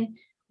in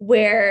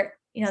where,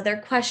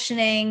 they're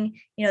questioning,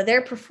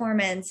 their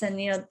performance, and,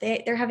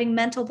 they're having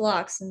mental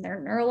blocks and their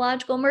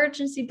neurological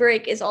emergency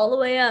brake is all the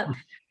way up.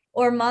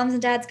 Or moms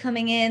and dads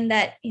coming in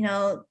that,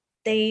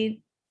 they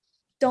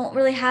don't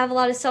really have a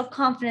lot of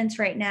self-confidence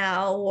right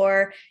now,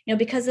 or,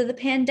 because of the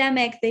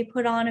pandemic, they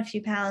put on a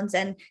few pounds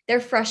and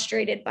they're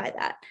frustrated by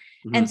that.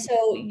 Mm-hmm. And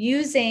so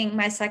using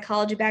my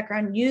psychology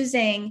background,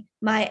 using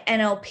my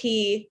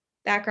NLP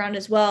background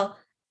as well,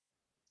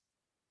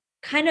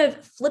 kind of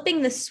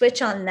flipping the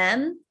switch on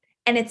them.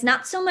 And it's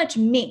not so much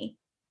me,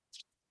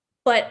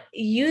 but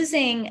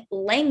using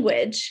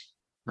language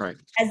right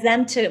as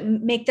them to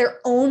make their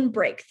own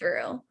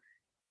breakthrough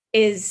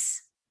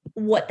is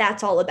what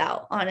that's all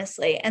about,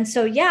 honestly. And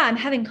so, yeah, I'm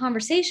having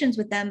conversations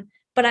with them,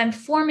 but I'm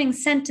forming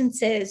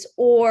sentences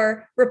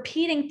or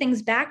repeating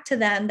things back to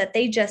them that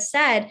they just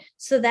said,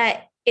 so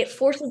that it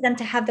forces them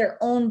to have their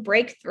own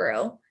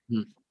breakthrough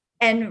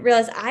and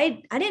realize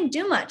I didn't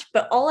do much,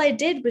 but all I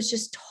did was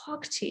just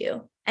talk to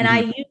you. And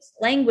I used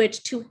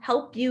language to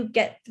help you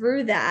get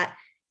through that.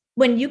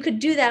 When you could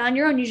do that on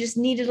your own, you just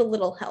needed a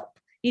little help.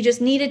 You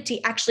just needed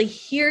to actually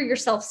hear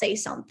yourself say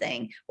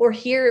something or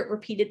hear it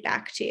repeated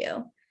back to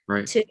you.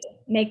 Right. To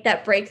make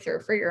that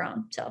breakthrough for your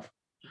own self.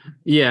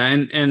 Yeah.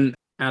 And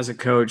as a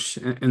coach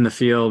in the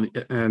field,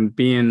 and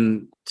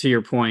being, to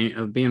your point,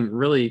 of being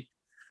really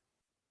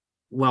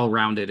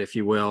well-rounded, if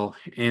you will,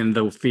 in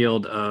the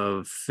field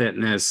of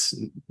fitness,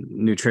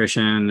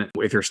 nutrition,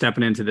 if you're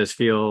stepping into this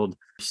field,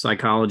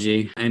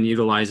 psychology, and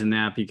utilizing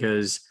that,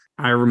 because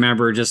I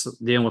remember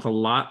just dealing with a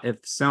lot.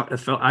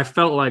 I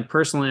felt like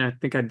personally, I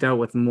think I dealt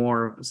with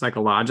more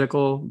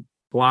psychological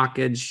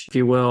blockage, if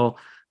you will,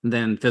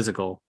 than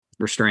physical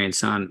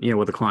restraints on,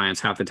 with the clients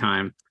half the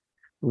time.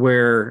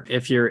 Where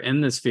if you're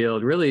in this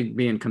field, really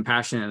being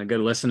compassionate and a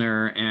good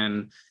listener,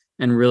 and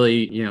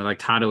really, like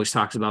Todd always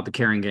talks about the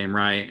caring game,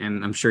 right?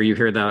 And I'm sure you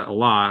hear that a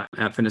lot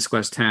at Fitness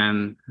Quest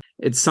 10.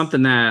 It's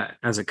something that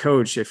as a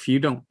coach, if you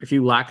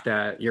lack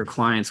that, your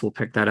clients will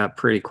pick that up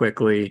pretty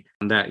quickly,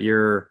 that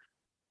you're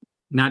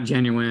not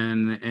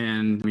genuine,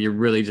 and you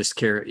really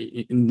just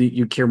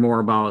you care more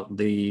about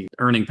the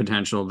earning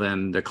potential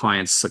than the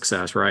client's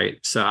success, right?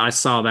 So I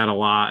saw that a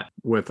lot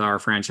with our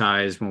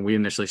franchise when we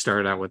initially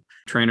started out with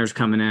trainers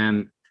coming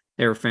in.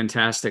 They were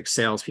fantastic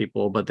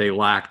salespeople, but they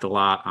lacked a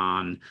lot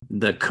on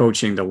the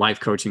coaching, the life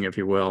coaching, if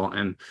you will.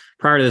 And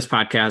prior to this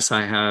podcast,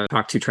 I had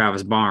talked to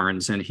Travis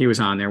Barnes, and he was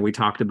on there. We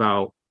talked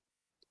about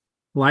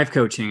life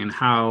coaching and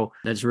how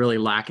that's really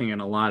lacking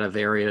in a lot of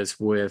areas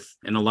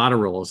in a lot of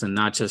roles, and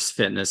not just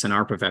fitness in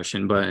our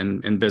profession, but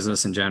in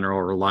business in general,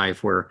 or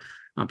life, where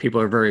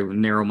people are very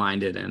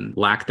narrow-minded and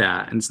lack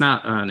that. And it's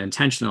not an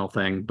intentional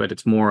thing, but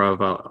it's more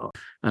of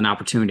an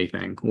opportunity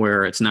thing,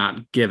 where it's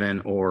not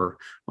given or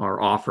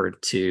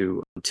offered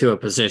to a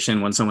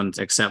position when someone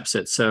accepts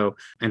it. So,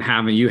 and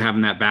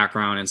having that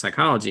background in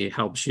psychology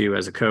helps you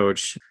as a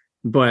coach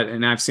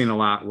and I've seen a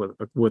lot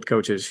with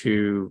coaches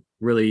who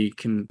really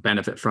can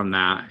benefit from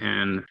that.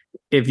 And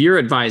if you're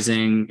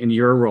advising in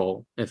your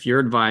role, if you're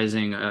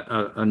advising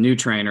a new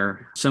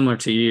trainer similar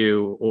to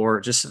you,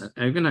 or just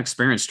even an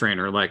experienced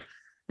trainer, like,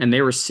 and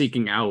they were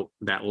seeking out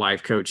that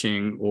life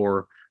coaching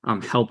or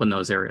help in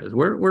those areas,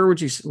 where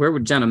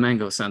would Jenna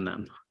Mango send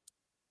them?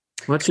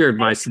 What's your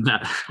advice to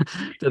that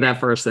to that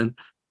person?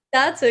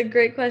 That's a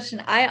great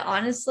question. I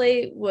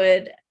honestly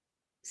would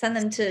send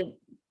them to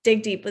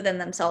dig deep within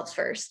themselves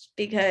first,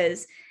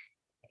 because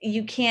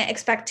you can't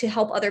expect to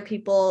help other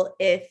people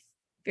if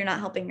you're not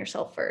helping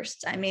yourself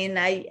first. I mean,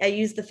 I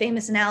use the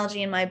famous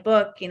analogy in my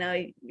book,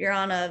 you're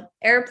on a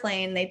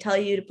airplane, they tell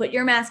you to put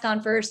your mask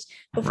on first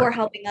before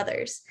helping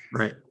others.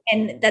 Right.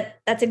 And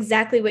that's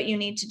exactly what you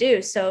need to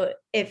do. So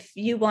if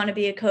you want to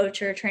be a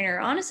coach or a trainer,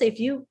 honestly, if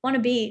you want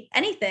to be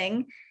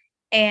anything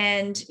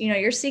and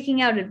you're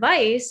seeking out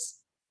advice,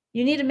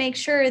 you need to make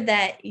sure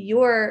that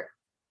you're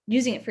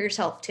using it for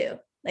yourself too.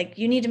 Like,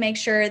 you need to make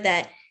sure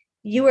that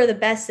you are the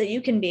best that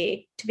you can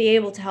be to be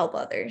able to help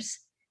others,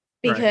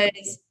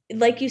 because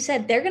like you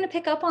said, they're going to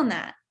pick up on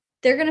that.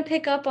 They're going to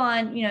pick up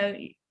on,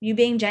 you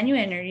being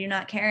genuine or you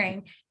not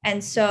caring.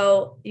 And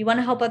so you want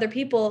to help other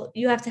people,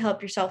 you have to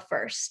help yourself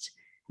first.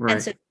 Right.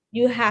 And so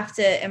you have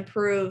to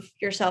improve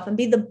yourself and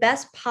be the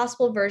best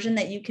possible version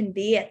that you can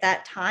be at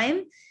that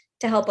time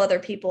to help other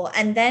people.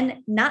 And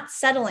then not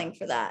settling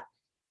for that.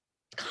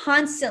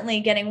 Constantly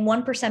getting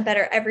 1%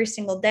 better every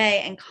single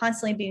day and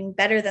constantly being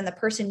better than the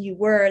person you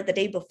were the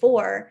day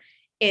before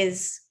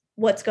is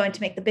what's going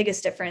to make the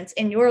biggest difference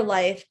in your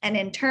life, and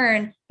in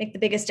turn make the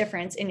biggest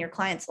difference in your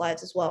clients'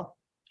 lives as well.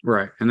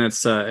 Right. And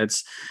that's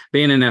it's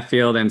being in that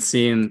field and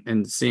seeing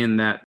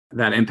that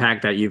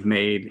impact that you've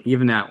made,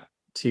 even that,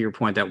 to your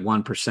point, that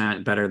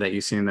 1% better that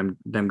you've seen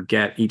them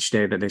get each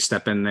day that they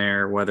step in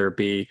there, whether it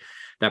be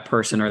that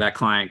person or that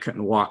client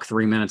couldn't walk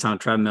 3 minutes on a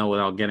treadmill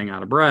without getting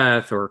out of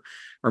breath, or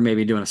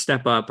maybe doing a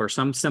step up or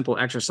some simple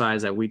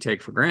exercise that we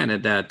take for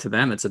granted, that to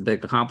them it's a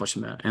big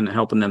accomplishment, and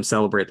helping them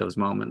celebrate those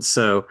moments.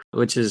 So,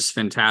 which is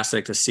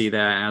fantastic to see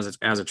that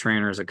as a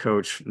trainer, as a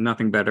coach,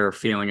 nothing better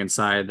feeling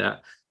inside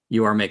that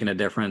you are making a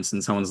difference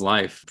in someone's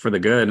life for the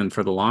good and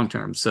for the long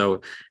term.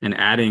 So, and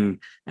adding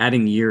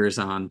years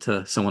on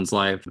to someone's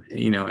life,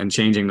 and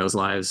changing those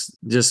lives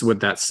just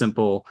with that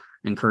simple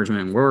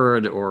encouragement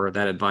word or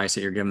that advice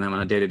that you're giving them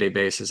on a day-to-day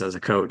basis as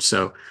a coach.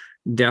 So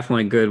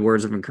definitely good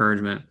words of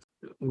encouragement.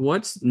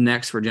 What's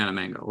next for Jenna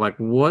Mango? Like,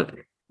 what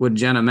would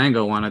Jenna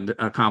Mango want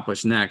to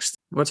accomplish next?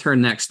 What's her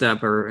next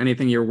step, or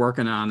anything you're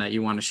working on that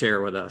you want to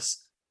share with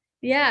us?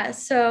 Yeah.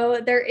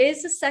 So there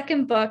is a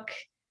second book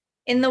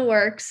in the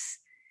works.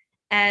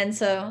 And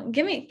so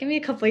give me a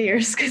couple of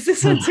years, because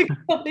this one took a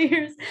couple of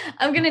years.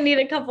 I'm going to need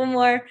a couple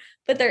more,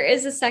 but there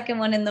is a second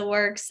one in the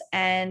works,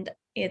 and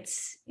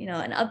it's,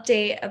 an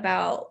update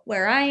about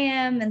where I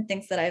am and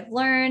things that I've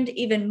learned,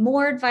 even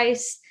more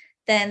advice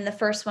than the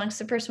first one. Because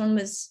the first one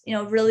was,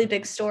 a really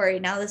big story.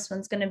 Now this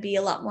one's going to be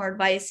a lot more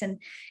advice and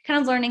kind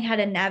of learning how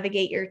to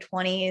navigate your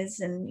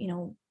 20s.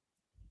 And,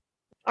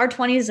 our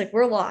 20s, like,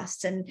 we're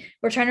lost and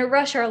we're trying to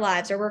rush our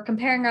lives, or we're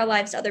comparing our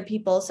lives to other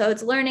people. So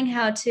it's learning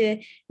how to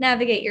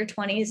navigate your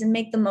 20s and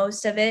make the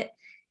most of it.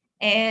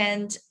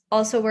 And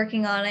also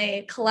working on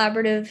a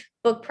collaborative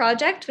book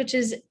project, which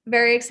is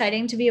very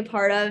exciting to be a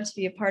part of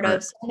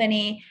so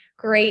many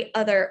great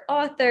other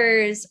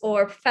authors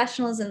or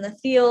professionals in the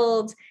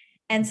field.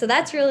 And so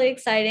that's really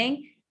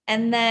exciting.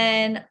 And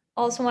then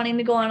also wanting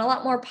to go on a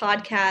lot more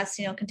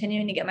podcasts,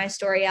 continuing to get my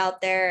story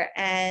out there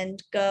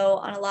and go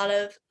on a lot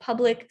of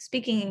public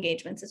speaking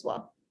engagements as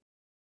well.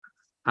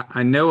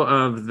 I know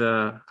of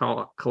the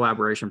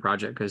collaboration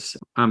project because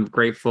I'm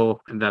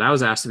grateful that I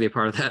was asked to be a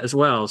part of that as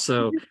well.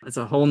 So it's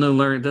a whole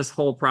new this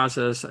whole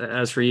process,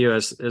 as for you,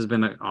 has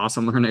been an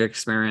awesome learning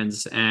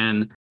experience,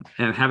 and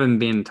having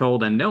been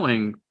told and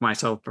knowing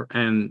myself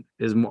and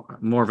is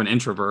more of an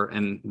introvert,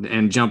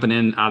 and jumping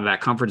in out of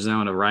that comfort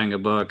zone of writing a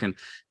book and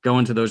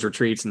going to those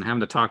retreats and having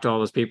to talk to all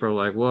those people,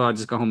 like, well, I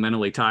just go home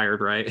mentally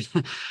tired. Right.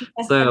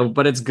 So,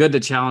 but it's good to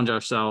challenge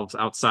ourselves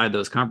outside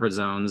those comfort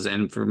zones.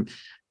 And from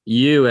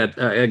you at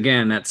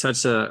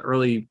such a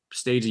early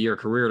stage of your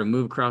career, to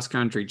move cross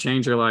country,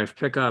 change your life,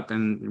 pick up,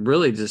 and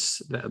really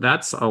just,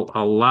 that's a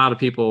lot of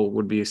people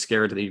would be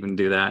scared to even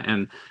do that.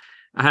 And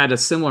I had a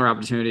similar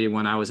opportunity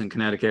when I was in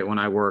Connecticut, when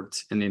I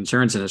worked in the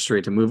insurance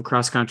industry, to move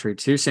cross country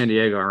to San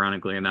Diego,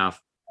 ironically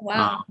enough.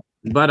 Wow.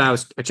 But I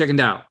chickened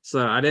out.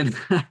 So I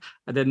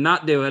did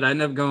not do it. I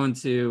ended up going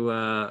to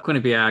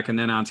Quinnipiac and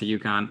then on to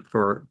Yukon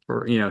for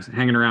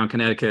hanging around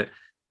Connecticut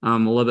a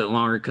little bit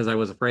longer, because I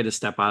was afraid to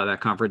step out of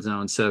that comfort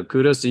zone. So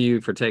kudos to you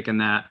for taking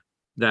that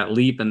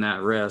leap and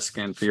that risk,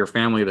 and for your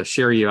family to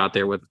share you out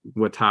there with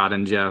Todd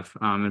and Jeff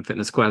and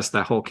Fitness Quest,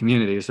 that whole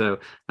community. So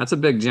that's a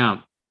big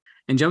jump.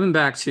 And jumping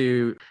back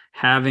to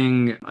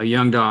having a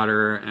young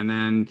daughter, and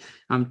then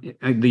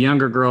the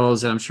younger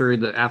girls, and I'm sure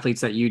the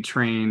athletes that you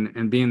train,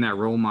 and being that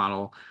role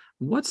model,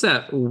 what's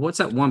that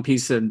one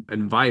piece of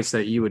advice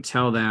that you would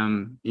tell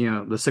them,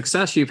 the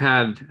success you've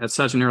had at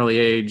such an early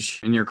age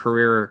in your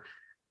career?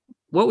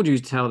 What would you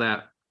tell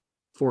that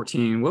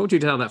what would you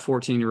tell that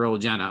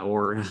 14-year-old Jenna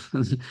or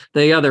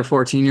the other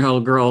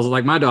 14-year-old girls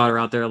like my daughter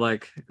out there,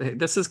 like, hey,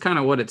 this is kind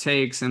of what it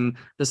takes and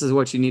this is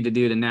what you need to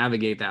do to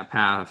navigate that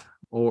path?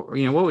 Or,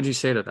 what would you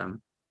say to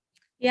them?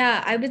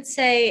 Yeah, I would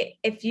say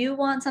if you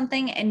want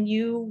something and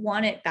you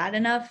want it bad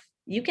enough,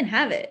 you can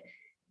have it.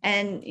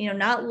 And,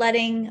 not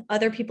letting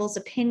other people's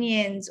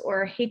opinions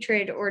or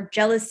hatred or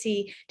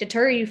jealousy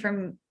deter you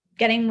from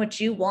getting what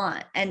you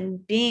want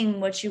and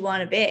being what you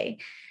want to be.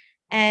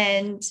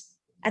 And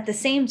at the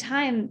same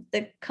time,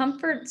 the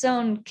comfort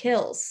zone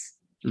kills.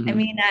 I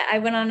mean, I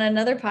went on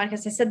another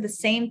podcast. I said the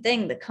same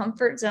thing. The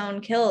comfort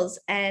zone kills,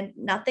 and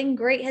nothing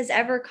great has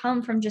ever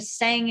come from just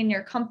staying in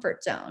your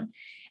comfort zone.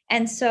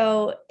 And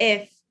so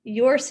if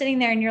you're sitting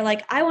there and you're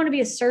like, I want to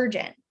be a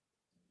surgeon,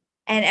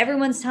 and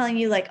everyone's telling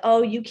you like,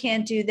 oh, you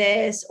can't do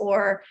this,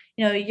 or,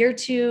 you're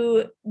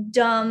too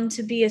dumb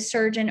to be a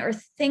surgeon, or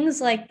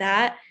things like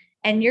that.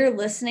 And you're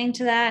listening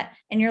to that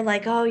and you're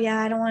like, oh yeah,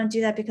 I don't want to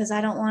do that because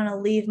I don't want to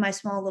leave my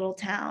small little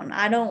town.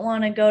 I don't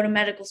want to go to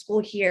medical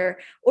school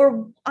here,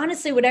 or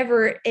honestly,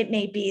 whatever it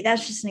may be.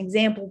 That's just an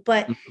example.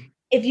 But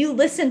if you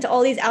listen to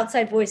all these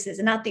outside voices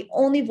and not the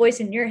only voice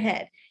in your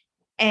head,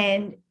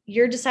 and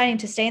you're deciding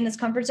to stay in this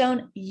comfort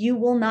zone, you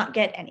will not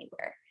get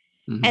anywhere.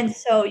 And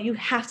so you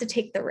have to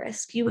take the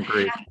risk. You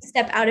Agreed. have to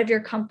step out of your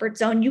comfort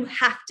zone. You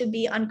have to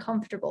be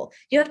uncomfortable.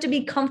 You have to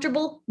be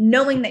comfortable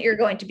knowing that you're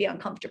going to be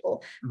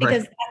uncomfortable,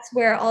 because that's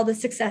where all the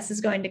success is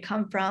going to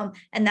come from.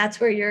 And that's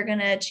where you're going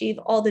to achieve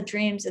all the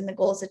dreams and the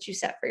goals that you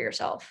set for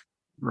yourself.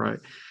 Right.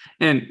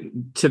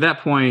 And to that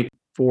point,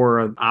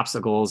 for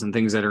obstacles and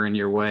things that are in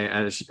your way,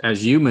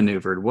 as you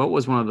maneuvered, what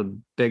was one of the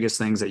biggest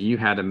things that you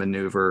had to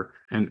maneuver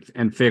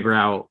and figure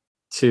out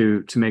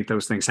to make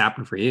those things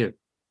happen for you?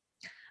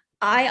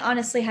 I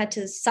honestly had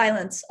to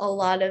silence a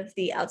lot of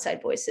the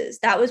outside voices.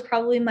 That was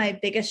probably my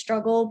biggest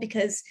struggle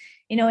because,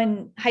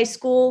 in high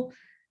school,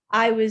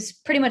 I was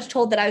pretty much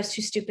told that I was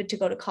too stupid to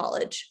go to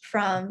college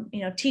from,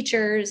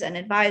 teachers and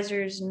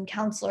advisors and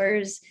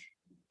counselors,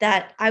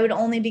 that I would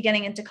only be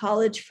getting into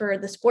college for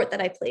the sport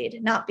that I played,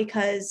 not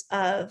because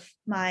of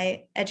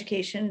my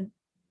education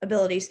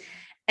abilities.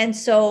 And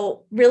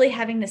so really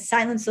having to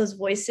silence those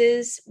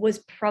voices was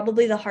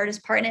probably the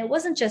hardest part. And it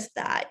wasn't just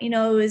that, it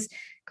was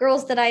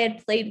girls that I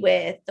had played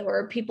with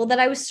or people that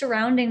I was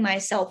surrounding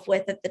myself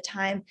with at the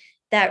time,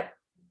 that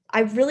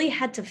I really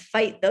had to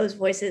fight those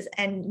voices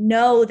and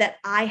know that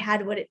I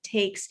had what it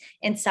takes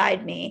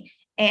inside me.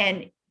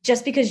 And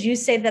just because you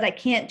say that I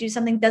can't do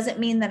something doesn't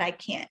mean that I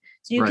can't.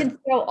 So you can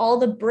throw all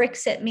the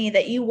bricks at me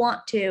that you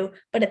want to,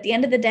 but at the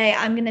end of the day,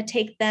 I'm going to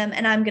take them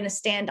and I'm going to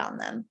stand on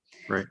them.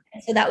 Right.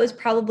 And so that was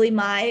probably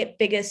my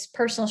biggest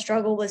personal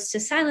struggle, was to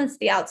silence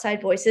the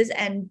outside voices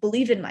and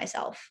believe in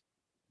myself.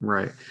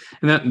 Right.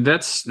 And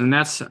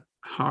that's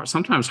hard,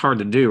 sometimes hard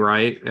to do,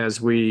 right?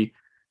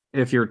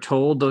 If you're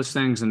told those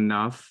things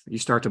enough, you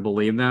start to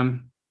believe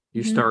them,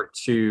 you start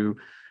to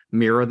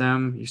mirror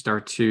them, you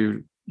start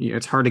to,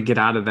 it's hard to get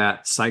out of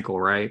that cycle,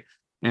 right?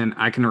 And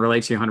I can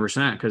relate to you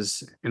 100%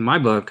 because in my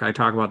book, I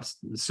talk about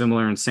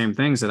similar and same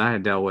things that I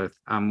had dealt with.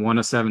 I'm one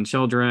of 7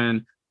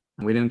 children.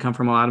 We didn't come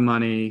from a lot of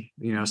money,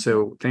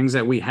 so things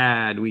that we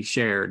had, we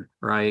shared,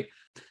 right?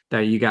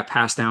 That you got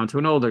passed down to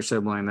an older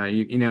sibling that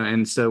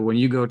and so when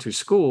you go to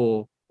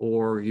school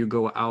or you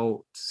go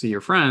out to see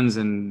your friends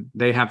and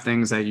they have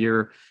things that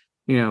you're,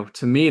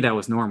 to me, that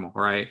was normal,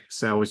 right?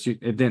 So it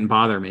didn't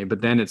bother me,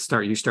 but then you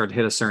start to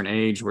hit a certain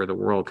age where the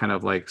world kind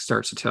of like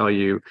starts to tell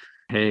you,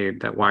 hey,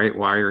 that why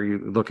are you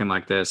looking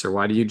like this? Or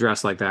why do you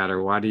dress like that?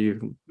 Or why do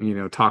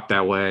you, talk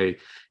that way?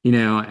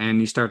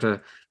 And you start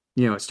to,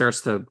 it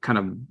starts to kind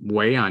of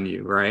weigh on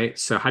you, right?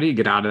 So how do you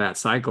get out of that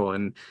cycle?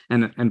 And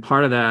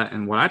part of that,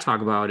 and what I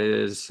talk about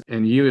is,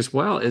 and you as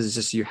well, is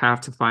just you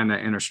have to find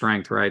that inner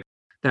strength, right?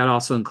 That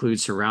also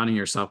includes surrounding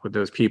yourself with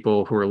those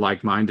people who are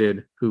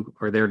like-minded, who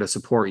are there to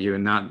support you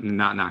and not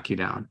knock you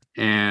down.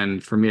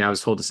 And for me, I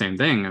was told the same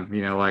thing,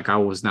 like I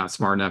was not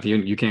smart enough.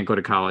 You can't go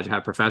to college. I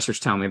had professors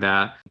tell me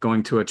that.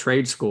 Going to a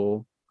trade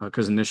school,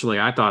 because initially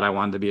I thought I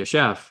wanted to be a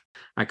chef.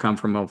 I come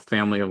from a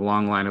family of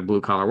long line of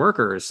blue collar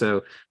workers.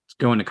 So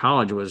going to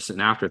college was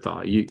an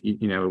afterthought.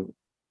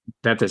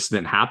 That just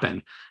didn't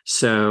happen.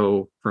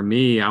 So for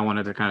me, I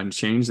wanted to kind of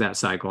change that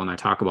cycle. And I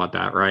talk about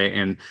that, right?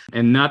 And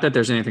not that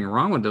there's anything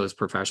wrong with those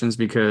professions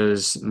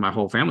because my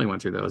whole family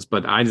went through those,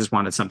 but I just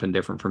wanted something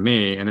different for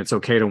me. And it's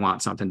okay to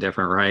want something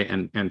different, right?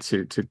 And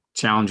to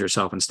challenge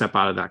yourself and step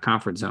out of that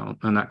comfort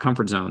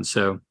zone.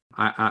 So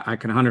I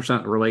can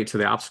 100% relate to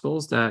the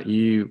obstacles that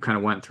you kind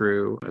of went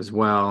through as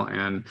well.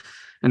 And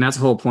that's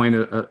the whole point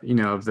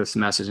of this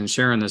message and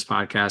sharing this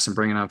podcast and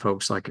bringing on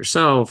folks like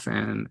yourself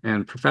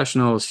and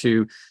professionals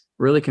who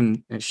really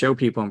can show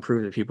people and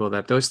prove to people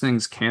that those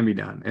things can be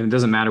done. And it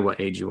doesn't matter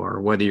what age you are,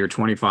 whether you're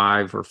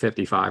 25 or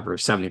 55 or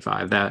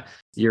 75, that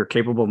you're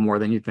capable of more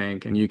than you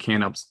think, and you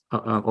can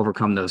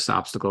overcome those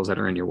obstacles that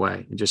are in your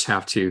way. You just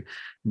have to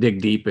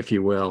dig deep, if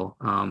you will,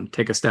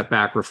 take a step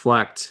back,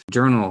 reflect,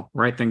 journal,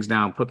 write things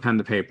down, put pen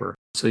to paper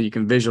so you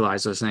can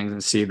visualize those things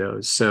and see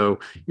those. So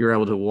you're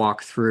able to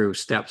walk through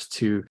steps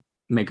to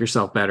make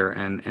yourself better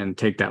and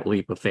take that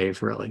leap of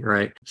faith, really,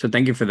 right? So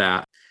thank you for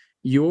that.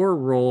 Your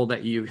role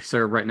that you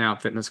serve right now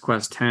at Fitness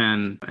Quest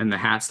 10 and the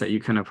hats that you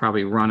kind of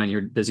probably run in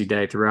your busy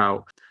day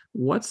throughout,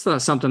 what's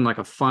something like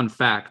a fun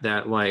fact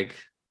that like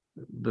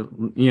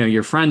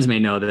your friends may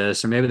know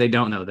this, or maybe they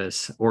don't know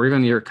this, or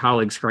even your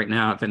colleagues right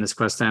now at Fitness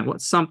Quest 10,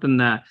 what's something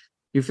that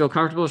you feel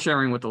comfortable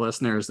sharing with the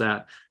listeners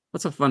that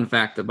what's a fun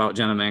fact about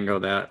Jenna Mango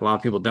that a lot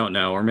of people don't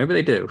know, or maybe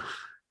they do?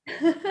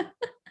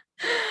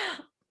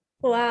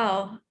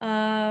 Wow.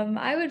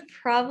 I would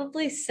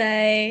probably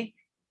say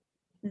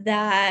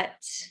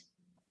that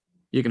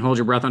You can hold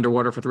your breath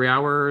underwater for 3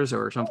 hours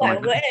or something I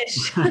like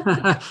wish.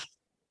 that.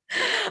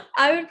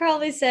 I would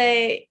probably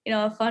say,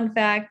 a fun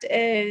fact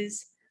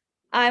is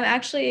I'm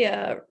actually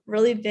a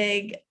really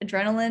big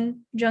adrenaline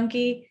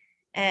junkie.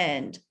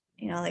 And,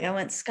 like I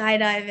went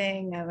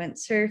skydiving, I went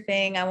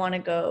surfing, I want to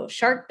go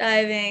shark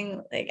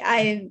diving. Like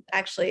I'm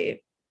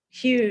actually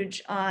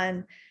huge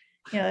on,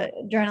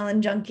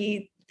 adrenaline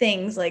junkie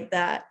things like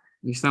that.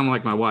 You sound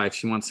like my wife.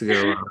 She wants to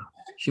go.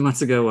 She wants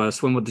to go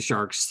swim with the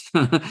sharks,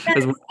 is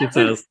Yes, what she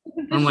says.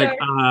 the I'm like, shark.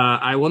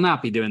 I will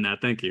not be doing that.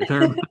 Thank you.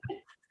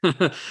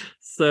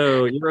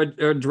 So you're an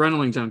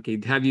adrenaline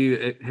junkie. Have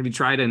you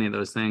tried any of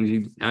those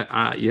things?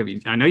 I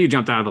know you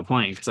jumped out of the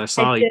plane because I I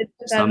saw you. did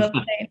flip out of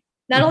the plane.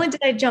 Not only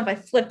did I jump, I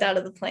flipped out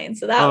of the plane.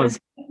 So that Oh was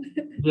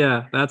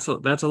yeah, that's a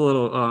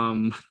little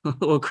a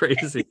little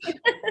crazy.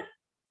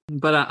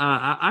 But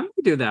I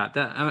might do that.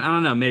 I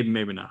don't know.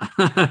 Maybe not.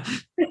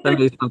 That'd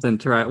be something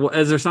to try. Well,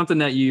 is there something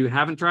that you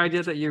haven't tried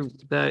yet that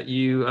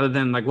you other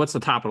than like what's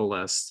the top of the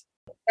list?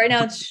 right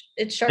now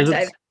it's shark Is it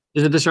diving.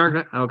 is it the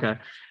shark? Okay.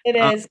 It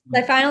Um, is.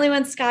 I finally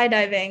went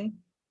skydiving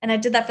and I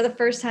did that for the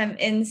first time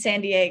in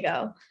San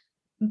Diego.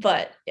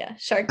 But yeah, now,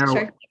 shark diving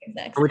is are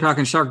next. we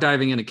talking shark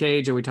diving in a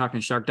cage? Are we talking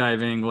shark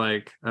diving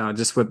like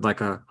just with like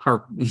a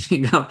a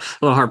little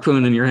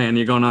harpoon in your hand?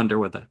 You're going under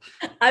with it.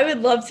 I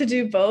would love to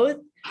do both,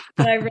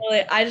 but I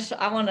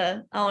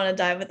wanna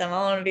dive with them. I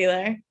wanna be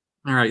there.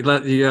 All right,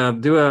 let you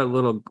do a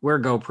little wear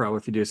GoPro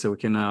if you do, so we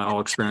can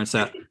all experience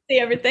that. See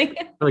everything.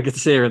 We can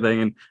see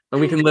everything, and but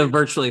we can live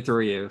virtually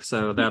through you.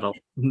 So that'll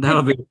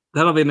be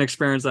an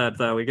experience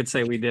that we could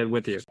say we did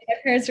with you. My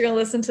parents are gonna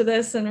listen to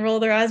this and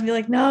roll their eyes and be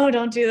like, no,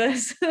 don't do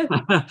this.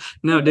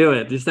 No, do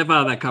it. Just step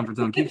out of that comfort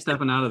zone. Keep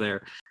stepping out of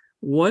there.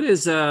 What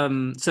is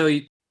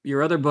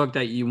your other book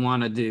that you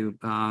want to do,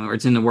 or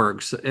it's in the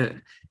works?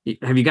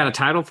 Have you got a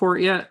title for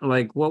it yet?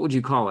 Like, what would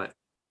you call it?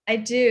 I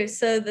do.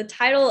 So the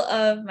title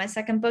of my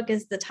second book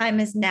is The Time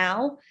Is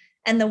Now.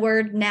 And the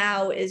word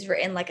now is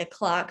written like a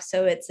clock.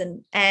 So it's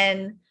an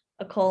N,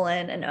 a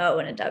colon, an O,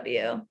 and a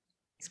W.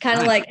 It's kind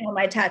of Nice. like how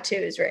my tattoo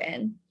is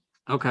written.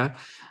 Okay.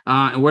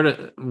 And where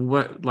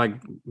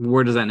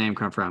does that name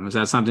come from? Is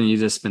that something you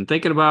just been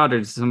thinking about, or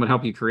did someone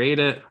help you create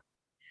it?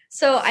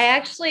 So I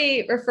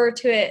actually refer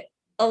to it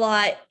a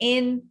lot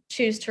in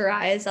Choose to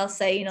Rise. I'll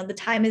say, the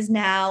time is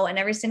now. And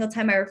every single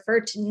time I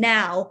refer to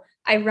now,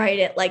 I write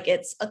it like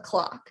it's a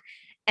clock.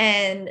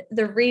 And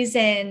the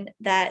reason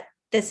that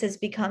this has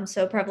become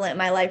so prevalent in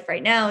my life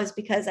right now is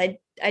because I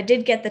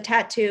did get the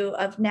tattoo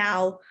of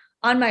now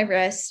on my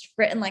wrist,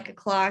 written like a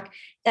clock,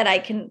 that I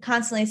can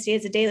constantly see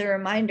as a daily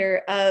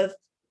reminder of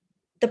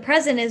the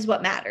present is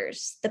what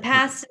matters. The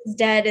past is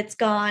dead. It's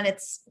gone.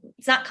 It's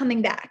not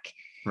coming back.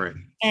 Right.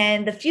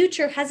 And the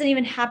future hasn't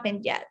even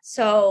happened yet.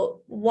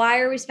 So why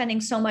are we spending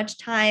so much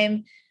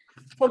time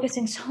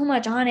focusing so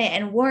much on it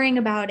and worrying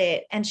about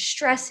it and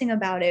stressing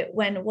about it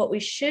when what we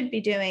should be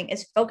doing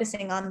is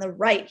focusing on the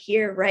right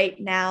here, right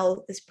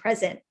now, this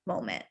present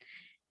moment?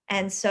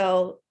 And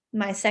so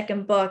my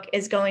second book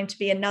is going to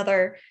be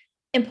another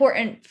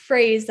important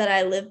phrase that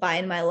I live by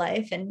in my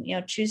life. And,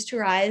 Choose to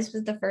Rise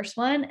was the first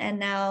one. And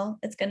now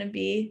it's going to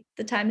be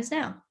The Time Is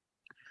Now.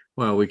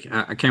 Well,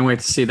 I can't wait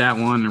to see that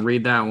one and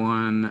read that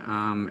one.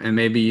 And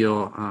maybe is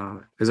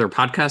there a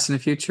podcast in the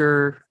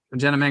future, a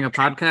Jenna Mango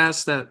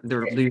podcast that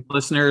the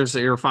listeners,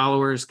 your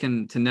followers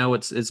to know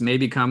it's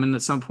maybe coming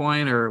at some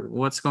point, or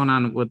what's going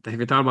on have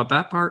you thought about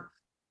that part?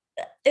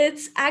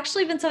 It's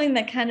actually been something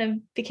that kind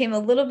of became a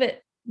little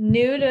bit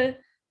new to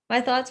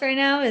my thoughts right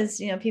now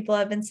is, people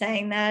have been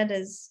saying that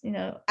as,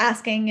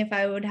 asking if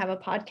I would have a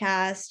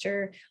podcast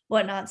or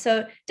whatnot.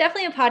 So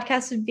definitely a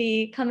podcast would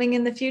be coming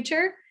in the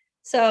future.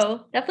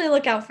 So definitely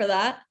look out for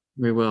that.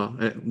 We will.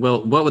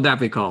 Well, what would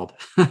that be called?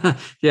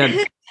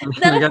 Yeah.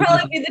 That'll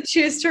probably be the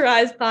Choose to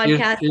Rise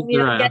podcast.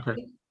 Right.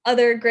 Getting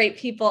other great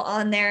people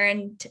on there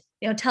and,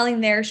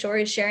 telling their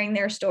stories, sharing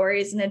their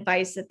stories and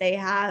advice that they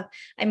have.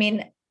 I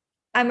mean,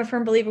 I'm a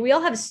firm believer. We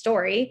all have a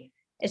story.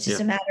 It's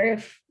just a matter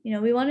of,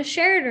 we want to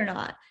share it or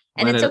not.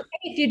 And it's okay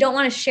if you don't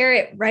want to share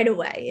it right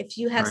away, if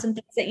you have some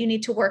things that you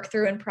need to work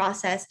through and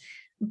process.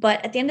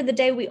 But at the end of the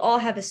day, we all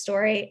have a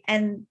story,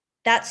 and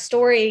that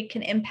story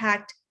can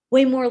impact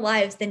way more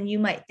lives than you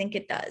might think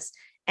it does,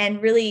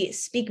 and really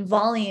speak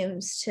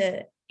volumes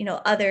to,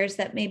 others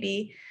that may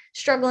be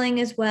struggling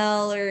as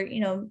well, or,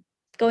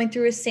 going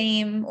through a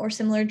same or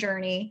similar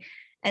journey.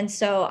 And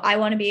so I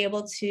want to be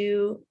able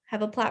to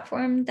have a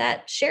platform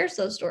that shares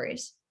those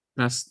stories.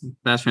 That's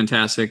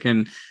fantastic.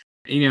 And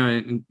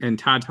And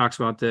Todd talks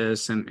about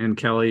this, and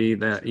Kelly,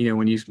 that,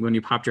 when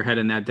you popped your head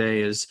in that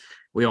day, is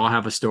we all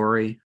have a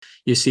story.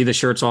 You see the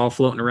shirts all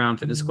floating around.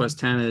 Fitness Quest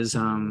 10 is,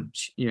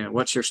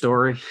 what's your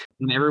story?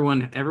 And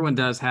everyone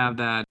does have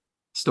that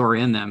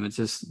story in them. It's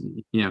just,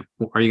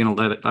 are you going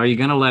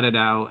to let it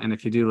out? And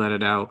if you do let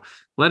it out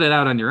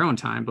on your own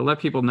time, but let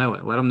people know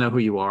it. Let them know who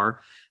you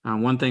are.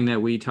 One thing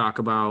that we talk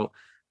about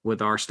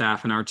with our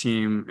staff and our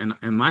team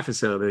and my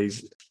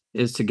facilities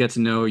is to get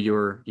to know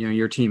your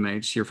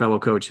teammates, your fellow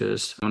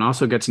coaches, and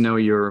also get to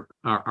know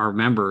our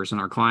members and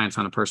our clients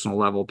on a personal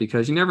level,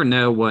 because you never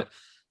know what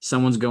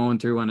someone's going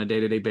through on a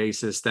day-to-day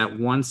basis. That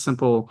one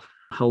simple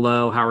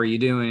hello, how are you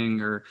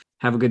doing, or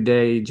have a good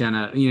day,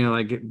 Jenna,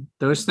 like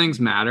those things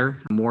matter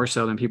more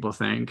so than people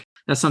think.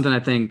 That's something I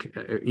think,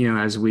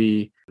 as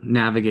we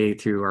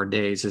navigate through our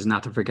days, is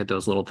not to forget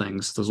those little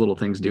things. Those little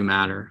things do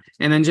matter.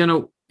 And then,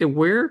 Jenna,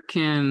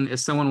 if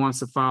someone wants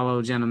to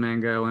follow Jenna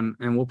Mango, and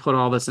we'll put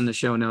all this in the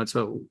show notes,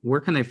 but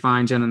where can they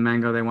find Jenna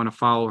Mango? They want to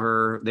follow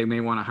her. They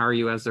may want to hire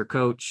you as their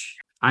coach.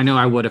 I know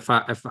I would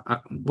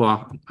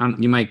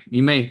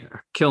you may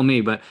kill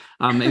me, but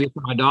maybe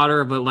for my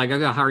daughter, but like I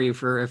gotta hire you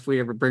if we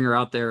ever bring her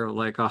out there,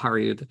 like I'll hire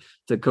you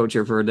to coach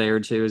her for a day or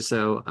two.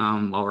 So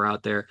while we're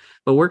out there,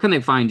 but where can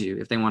they find you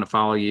if they want to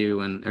follow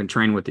you and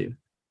train with you?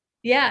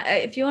 Yeah,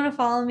 if you want to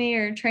follow me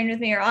or train with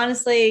me, or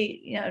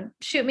honestly,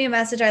 shoot me a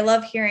message. I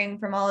love hearing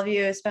from all of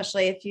you,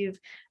 especially if you've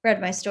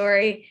read my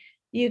story.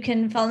 You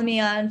can follow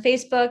me on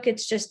Facebook.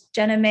 It's just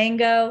Jenna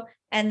Mango.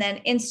 And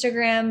then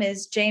Instagram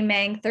is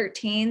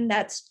jmang13.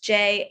 That's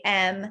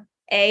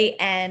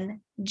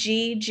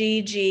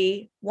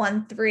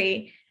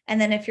JMANGGG13.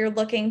 And then if you're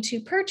looking to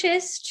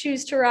purchase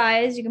Choose to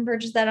Rise, you can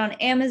purchase that on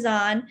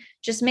Amazon.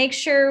 Just make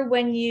sure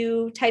when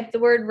you type the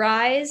word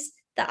rise,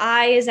 the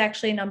I is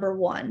actually number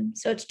 1.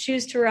 So it's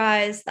Choose to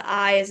Rise. The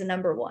I is a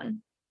number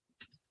 1.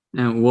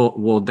 And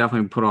we'll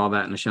definitely put all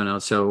that in the show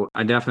notes. So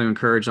I definitely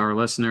encourage our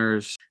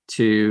listeners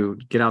to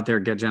get out there,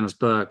 get Jenna's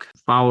book,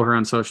 follow her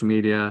on social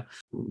media,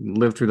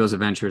 live through those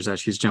adventures that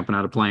she's jumping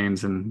out of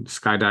planes and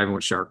skydiving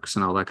with sharks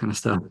and all that kind of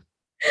stuff.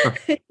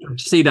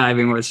 Sea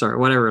diving with sharks,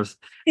 whatever.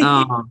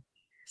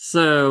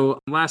 So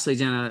lastly,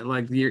 Jenna,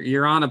 like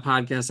you're on a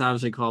podcast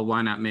obviously called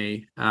Why Not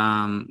Me?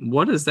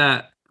 What does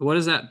that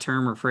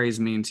term or phrase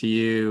mean to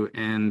you?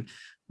 And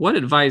what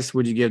advice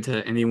would you give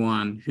to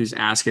anyone who's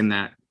asking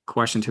that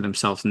question to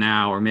themselves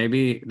now, or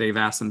maybe they've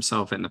asked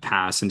themselves it in the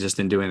past and just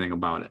didn't do anything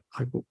about it?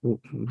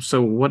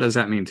 So what does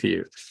that mean to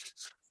you?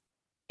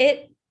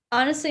 It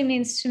honestly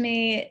means to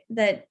me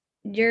that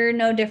you're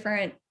no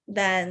different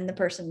than the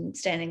person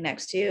standing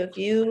next to you. If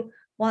you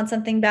want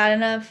something bad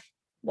enough,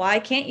 why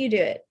can't you do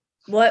it?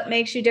 What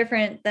makes you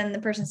different than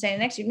the person standing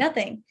next to you?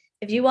 Nothing.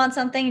 If you want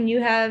something and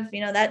you have,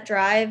 that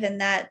drive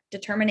and that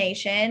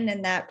determination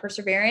and that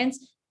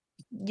perseverance,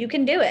 you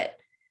can do it.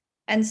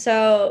 And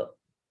so,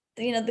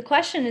 the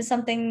question is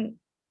something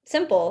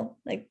simple,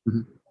 like,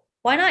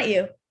 Why not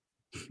you?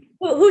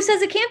 Who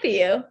says it can't be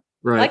you?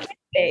 Right. Why can't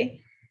it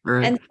be?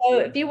 Right. And so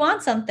if you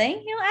want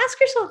something, ask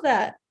yourself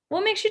that.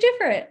 What makes you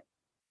different?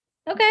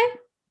 Okay.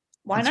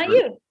 Why not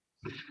you?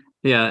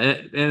 Yeah.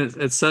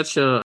 It's such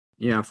a,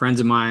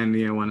 friends of mine,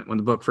 when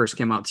the book first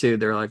came out too,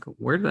 they're like,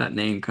 where did that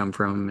name come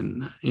from?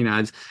 And,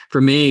 for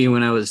me,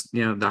 when I was,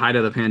 the height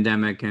of the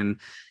pandemic and,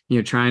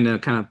 trying to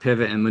kind of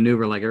pivot and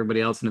maneuver like everybody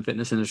else in the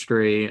fitness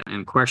industry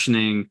and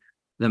questioning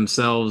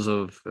themselves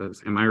of,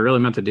 am I really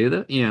meant to do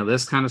that?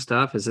 This kind of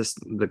stuff. Is this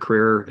the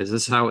career? Is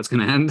this how it's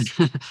going to end?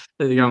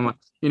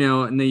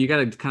 And then you got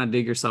to kind of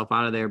dig yourself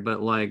out of there. But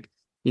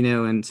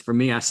and for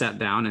me, I sat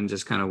down and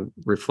just kind of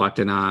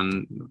reflected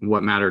on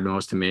what mattered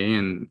most to me,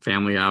 and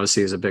family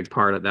obviously is a big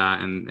part of that.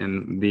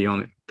 And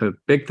the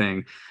big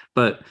thing,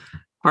 but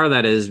part of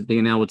that is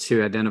being able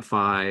to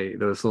identify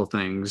those little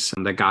things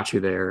that got you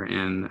there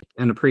and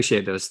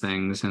appreciate those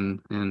things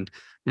and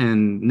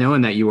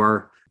knowing that you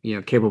are,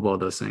 capable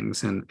of those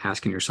things and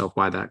asking yourself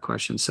why that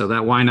question. So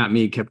that why not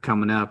me kept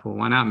coming up. Well,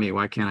 why not me?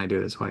 Why can't I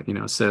do this? Why,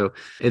 so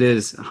it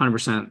is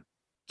 100%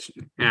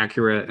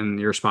 accurate, and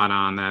you're spot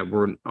on that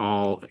we're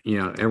all,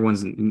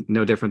 everyone's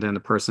no different than the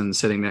person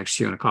sitting next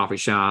to you in a coffee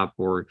shop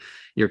or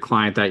your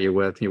client that you're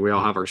with. We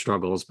all have our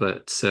struggles,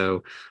 but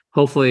so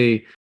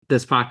hopefully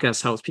this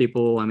podcast helps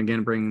people, and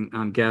again, bring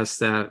on guests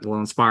that will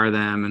inspire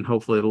them. And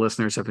hopefully the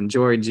listeners have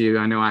enjoyed you.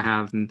 I know I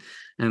have, and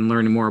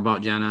learning more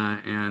about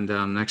Jenna. And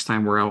next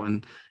time we're out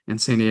in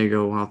San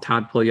Diego, I'll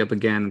Todd pull you up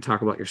again and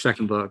talk about your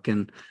second book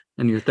and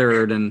your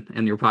third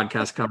and your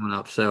podcast coming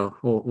up. So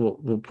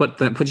we'll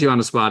put you on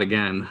the spot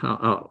again.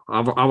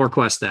 I'll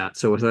request that.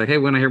 So it's like, hey,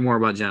 when I hear more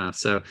about Jenna.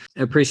 So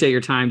I appreciate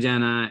your time,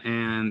 Jenna,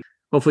 and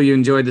hopefully you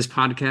enjoyed this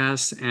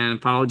podcast.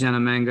 And follow Jenna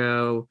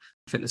Mango,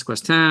 Fitness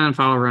Quest 10.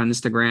 Follow her on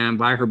Instagram.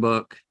 Buy her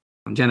book.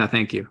 Jenna,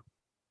 thank you.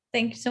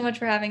 Thank you so much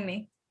for having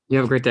me. You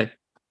have a great day.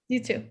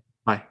 You too.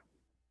 Bye.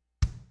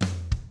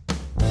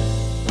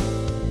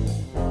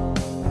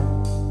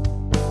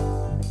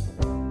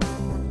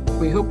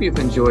 We hope you've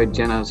enjoyed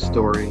Jenna's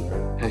story,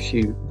 as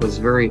she was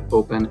very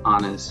open,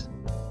 honest,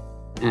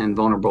 and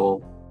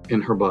vulnerable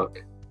in her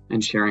book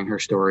and sharing her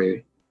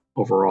story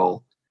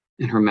overall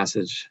and her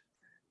message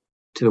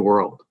to the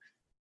world.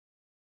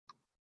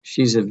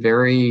 She's a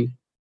very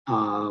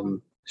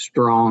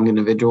strong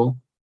individual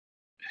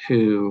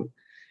who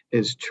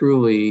is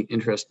truly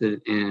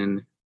interested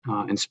in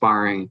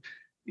inspiring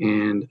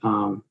and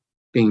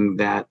being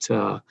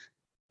that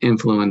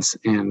influence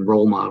and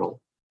role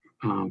model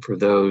for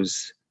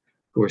those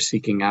who are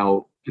seeking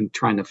out and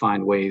trying to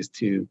find ways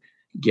to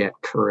get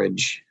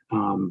courage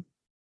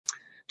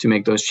to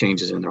make those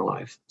changes in their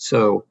life.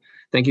 So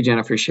thank you,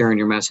 Jenna, for sharing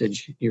your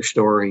message, your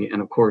story,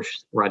 and of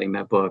course, writing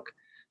that book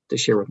to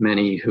share with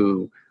many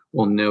who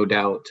will no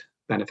doubt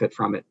benefit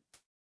from it.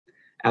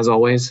 As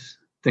always,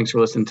 thanks for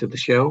listening to the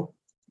show.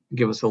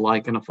 Give us a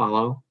like and a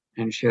follow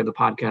and share the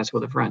podcast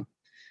with a friend.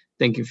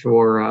 Thank you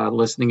for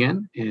listening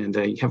in, and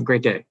you have a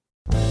great day.